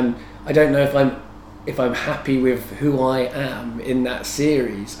something that I don't know if I'm happy with who I am in that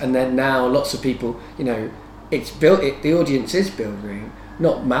series. And then now lots of people, you know, the audience is building,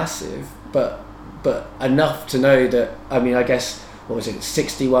 not massive, but enough to know that, I mean, I guess,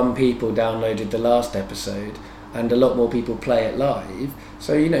 61 people downloaded the last episode, and a lot more people play it live.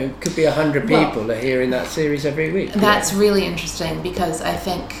 So, you know, it could be 100 people that are hearing that series every week. That's really interesting because I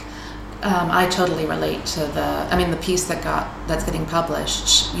think I totally relate to the piece that's getting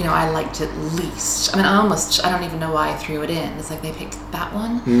published. You know, I liked it least. I mean, I don't even know why I threw it in. It's like they picked that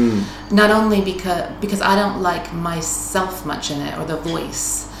one. Not only because I don't like myself much in it or the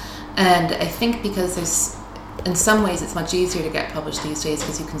voice, and I think because there's, in some ways, it's much easier to get published these days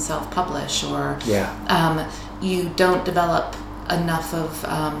because you can self-publish, or you don't develop enough of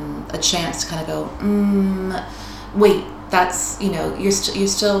a chance to kind of go, wait. That's, you know, you're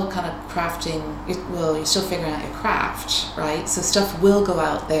still kind of crafting, you're still figuring out your craft, right? So stuff will go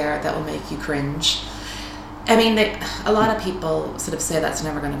out there that will make you cringe. I mean, a lot of people sort of say that's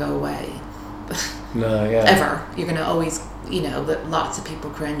never going to go away. No, yeah. Ever. You're going to always, you know, that lots of people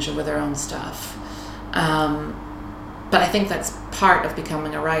cringe over their own stuff. But I think that's part of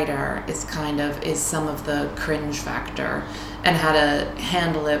becoming a writer is some of the cringe factor and how to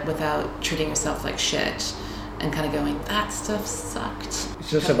handle it without treating yourself like shit. And kind of going, that stuff sucked.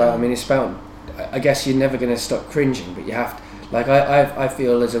 It's just about, it's about, I guess you're never going to stop cringing, but you have to, like I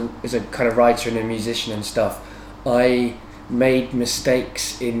feel as a kind of writer and a musician and stuff, I made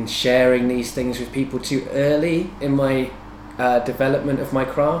mistakes in sharing these things with people too early in my development of my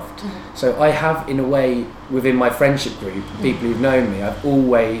craft. So I have, in a way, within my friendship group, people who've known me, I've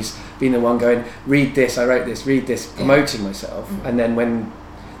always been the one going, read this, I wrote this, read this, promoting myself. And then when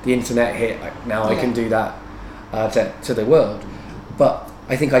the internet hit, now I can do that to the world. but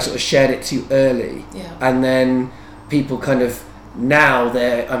I think I sort of shared it too early. Yeah. And then people kind of, now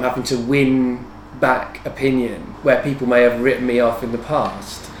I'm having to win back opinion where people may have written me off in the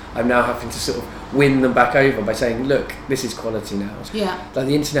past. I'm now having to sort of win them back over by saying, look, this is quality now. Yeah. Like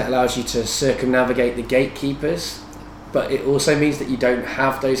the internet allows you to circumnavigate the gatekeepers, but it also means that you don't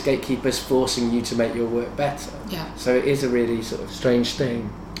have those gatekeepers forcing you to make your work better. Yeah. So it is a really sort of strange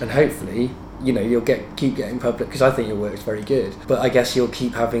thing. And hopefully, you know, you'll keep getting public, because I think your work is very good. But I guess you'll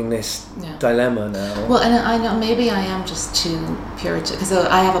keep having this dilemma now. Well, and I know maybe I am just too puritan, because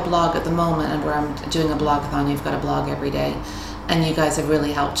I have a blog at the moment, and where I'm doing a blogathon. You've got a blog every day, and you guys have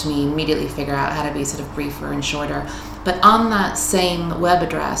really helped me immediately figure out how to be sort of briefer and shorter. But on that same web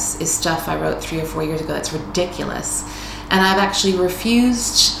address is stuff I wrote 3 or 4 years ago that's ridiculous, and I've actually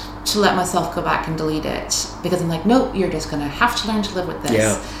refused to let myself go back and delete it, because I'm like, nope, you're just going to have to learn to live with this.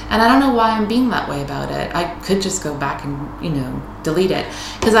 Yeah. And I don't know why I'm being that way about it. I could just go back and, you know, delete it,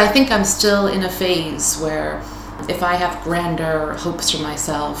 because I think I'm still in a phase where if I have grander hopes for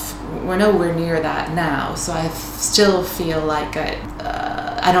myself, we're nowhere near that now. So I still feel like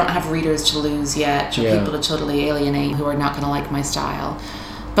I don't have readers to lose yet, or people to totally alienate who are not going to like my style.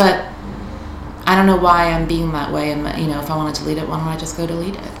 But I don't know why I'm being that way. And, you know, if I want to delete it, why don't I just go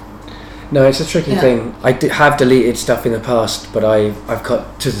delete it? No, it's a tricky thing. I have deleted stuff in the past, but I've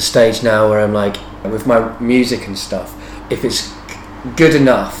got to the stage now where I'm like, with my music and stuff, if it's good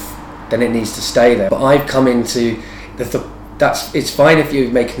enough, then it needs to stay there. But I've come into it's fine if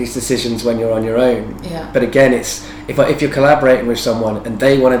you're making these decisions when you're on your own. Yeah. But again, it's if you're collaborating with someone and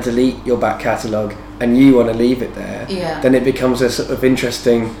they want to delete your back catalogue and you want to leave it there, then it becomes a sort of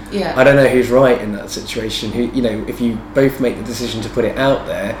interesting. Yeah. I don't know who's right in that situation. Who, you know, if you both make the decision to put it out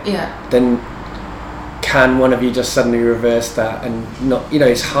there, then can one of you just suddenly reverse that and not? You know,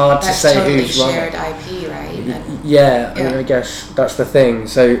 it's hard to say totally who's right. Shared IP, right? Yeah. I mean, I guess that's the thing.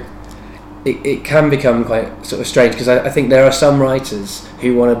 So. It can become quite sort of strange, because I think there are some writers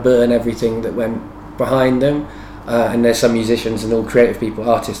who want to burn everything that went behind them, and there's some musicians and all creative people,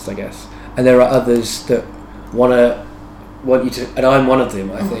 artists, I guess, and there are others that want you to, and I'm one of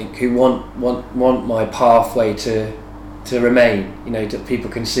them, I think, who want my pathway to remain, you know, that people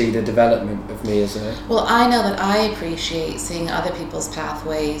can see the development of me as a... Well, I know that I appreciate seeing other people's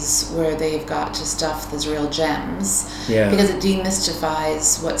pathways where they've got to stuff that's real gems, because it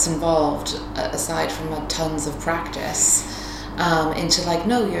demystifies what's involved aside from tons of practice, into like,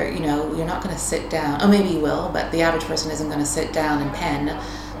 no, you're not going to sit down, or maybe you will, but the average person isn't going to sit down and pen,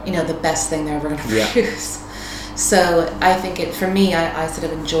 you know, the best thing they're ever going to produce. So I think for me, I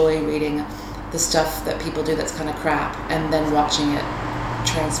sort of enjoy reading the stuff that people do that's kind of crap, and then watching it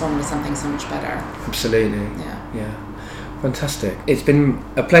transform into something so much better. Absolutely. Yeah. Fantastic. It's been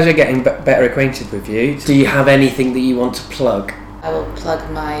a pleasure getting better acquainted with you. Do you have anything that you want to plug? I will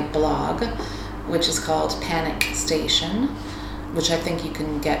plug my blog, which is called Panic Station, which I think you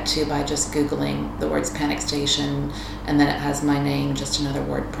can get to by just Googling the words Panic Station, and then it has my name, just another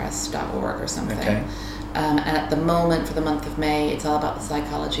WordPress.org or something. Okay. And at the moment, for the month of May, it's all about the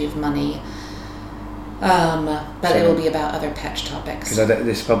psychology of money. But it will be about other Petch topics. Because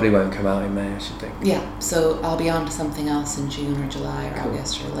this probably won't come out in May, I should think. Yeah, so I'll be on to something else in June or July or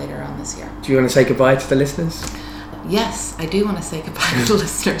August or later on this year. Do you want to say goodbye to the listeners? Yes, I do want to say goodbye to the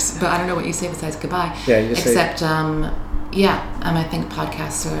listeners, but I don't know what you say besides goodbye. Yeah, you just except, I think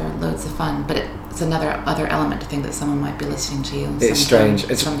podcasts are loads of fun, but it's another element to think that someone might be listening to you. It's strange.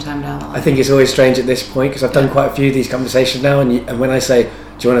 Sometime down the line. I think it's always strange at this point, because I've done quite a few of these conversations now, and when I say,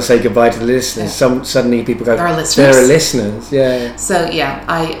 do you want to say goodbye to the listeners? Suddenly people go, there are listeners. There are listeners, yeah. So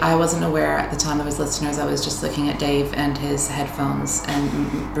I wasn't aware at the time of his listeners. I was just looking at Dave and his headphones and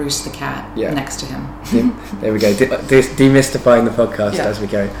Bruce the cat next to him. There we go. Demystifying the podcast as we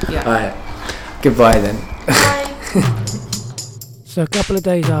go. Yeah. All right. Goodbye then. Bye. So a couple of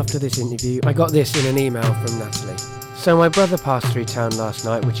days after this interview, I got this in an email from Natalie. So my brother passed through town last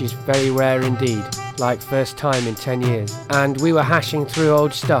night, which is very rare indeed, like first time in 10 years. And we were hashing through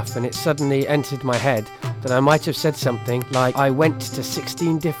old stuff, and it suddenly entered my head that I might have said something like I went to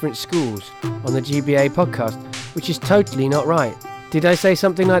 16 different schools on the GBA podcast, which is totally not right. Did I say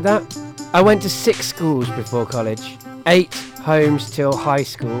something like that? I went to 6 schools before college, 8 homes till high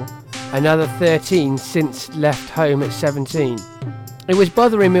school, another 13 since left home at 17. It was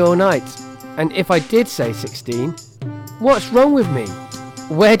bothering me all night, and if I did say 16, what's wrong with me?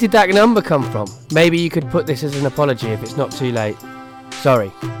 Where did that number come from? Maybe you could put this as an apology if it's not too late.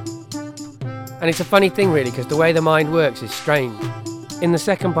 Sorry. And it's a funny thing really, because the way the mind works is strange. In the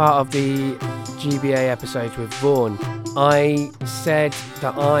second part of the GBA episodes with Vaughan, I said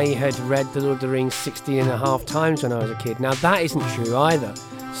that I had read The Lord of the Rings 16.5 times when I was a kid. Now that isn't true either.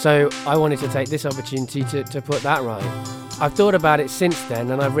 So I wanted to take this opportunity to put that right. I've thought about it since then,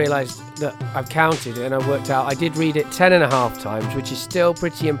 and I've realised that I've counted it and I've worked out I did read it 10.5 times, which is still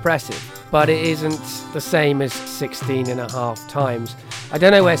pretty impressive, but it isn't the same as 16.5 times. I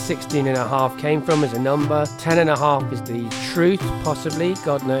don't know where 16.5 came from as a number. 10.5 is the truth, possibly.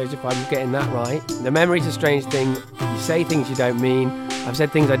 God knows if I'm getting that right. The memory's a strange thing. You say things you don't mean. I've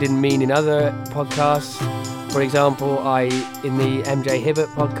said things I didn't mean in other podcasts. For example, in the MJ Hibbert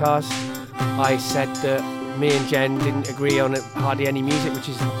podcast, I said that me and Jen didn't agree on hardly any music, which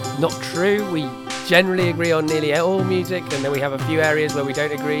is not true. We generally agree on nearly all music, and then we have a few areas where we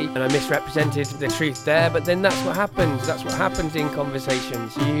don't agree, and I misrepresented the truth there. But then that's what happens. That's what happens in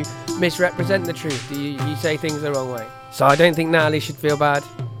conversations. You misrepresent the truth. You say things the wrong way. So I don't think Natalie should feel bad.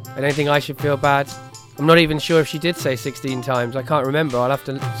 I don't think I should feel bad. I'm not even sure if she did say 16 times. I can't remember. I'll have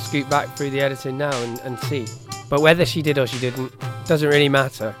to scoot back through the editing now and see. But whether she did or she didn't doesn't really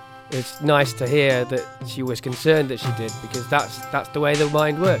matter. It's nice to hear that she was concerned that she did, because that's the way the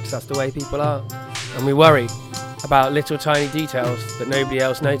mind works. That's the way people are. And we worry about little tiny details that nobody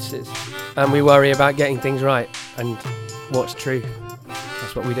else notices. And we worry about getting things right and what's true.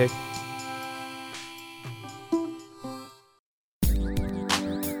 That's what we do.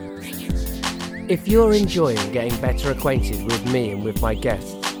 If you're enjoying getting better acquainted with me and with my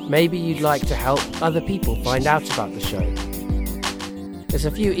guests, maybe you'd like to help other people find out about the show. There's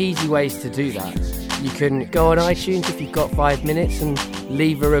a few easy ways to do that. You can go on iTunes if you've got 5 minutes and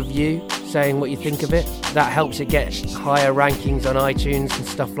leave a review saying what you think of it. That helps it get higher rankings on iTunes and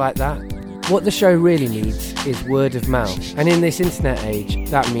stuff like that. What the show really needs is word of mouth. And in this internet age,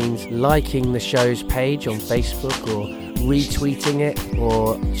 that means liking the show's page on Facebook, or retweeting it,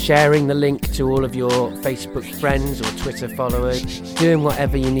 or sharing the link to all of your Facebook friends or Twitter followers, doing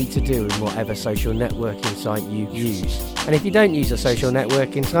whatever you need to do in whatever social networking site you use. And if you don't use a social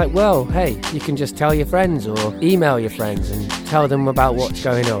networking site, well, hey, you can just tell your friends or email your friends and tell them about what's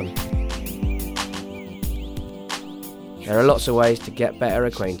going on. There are lots of ways to get better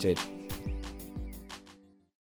acquainted.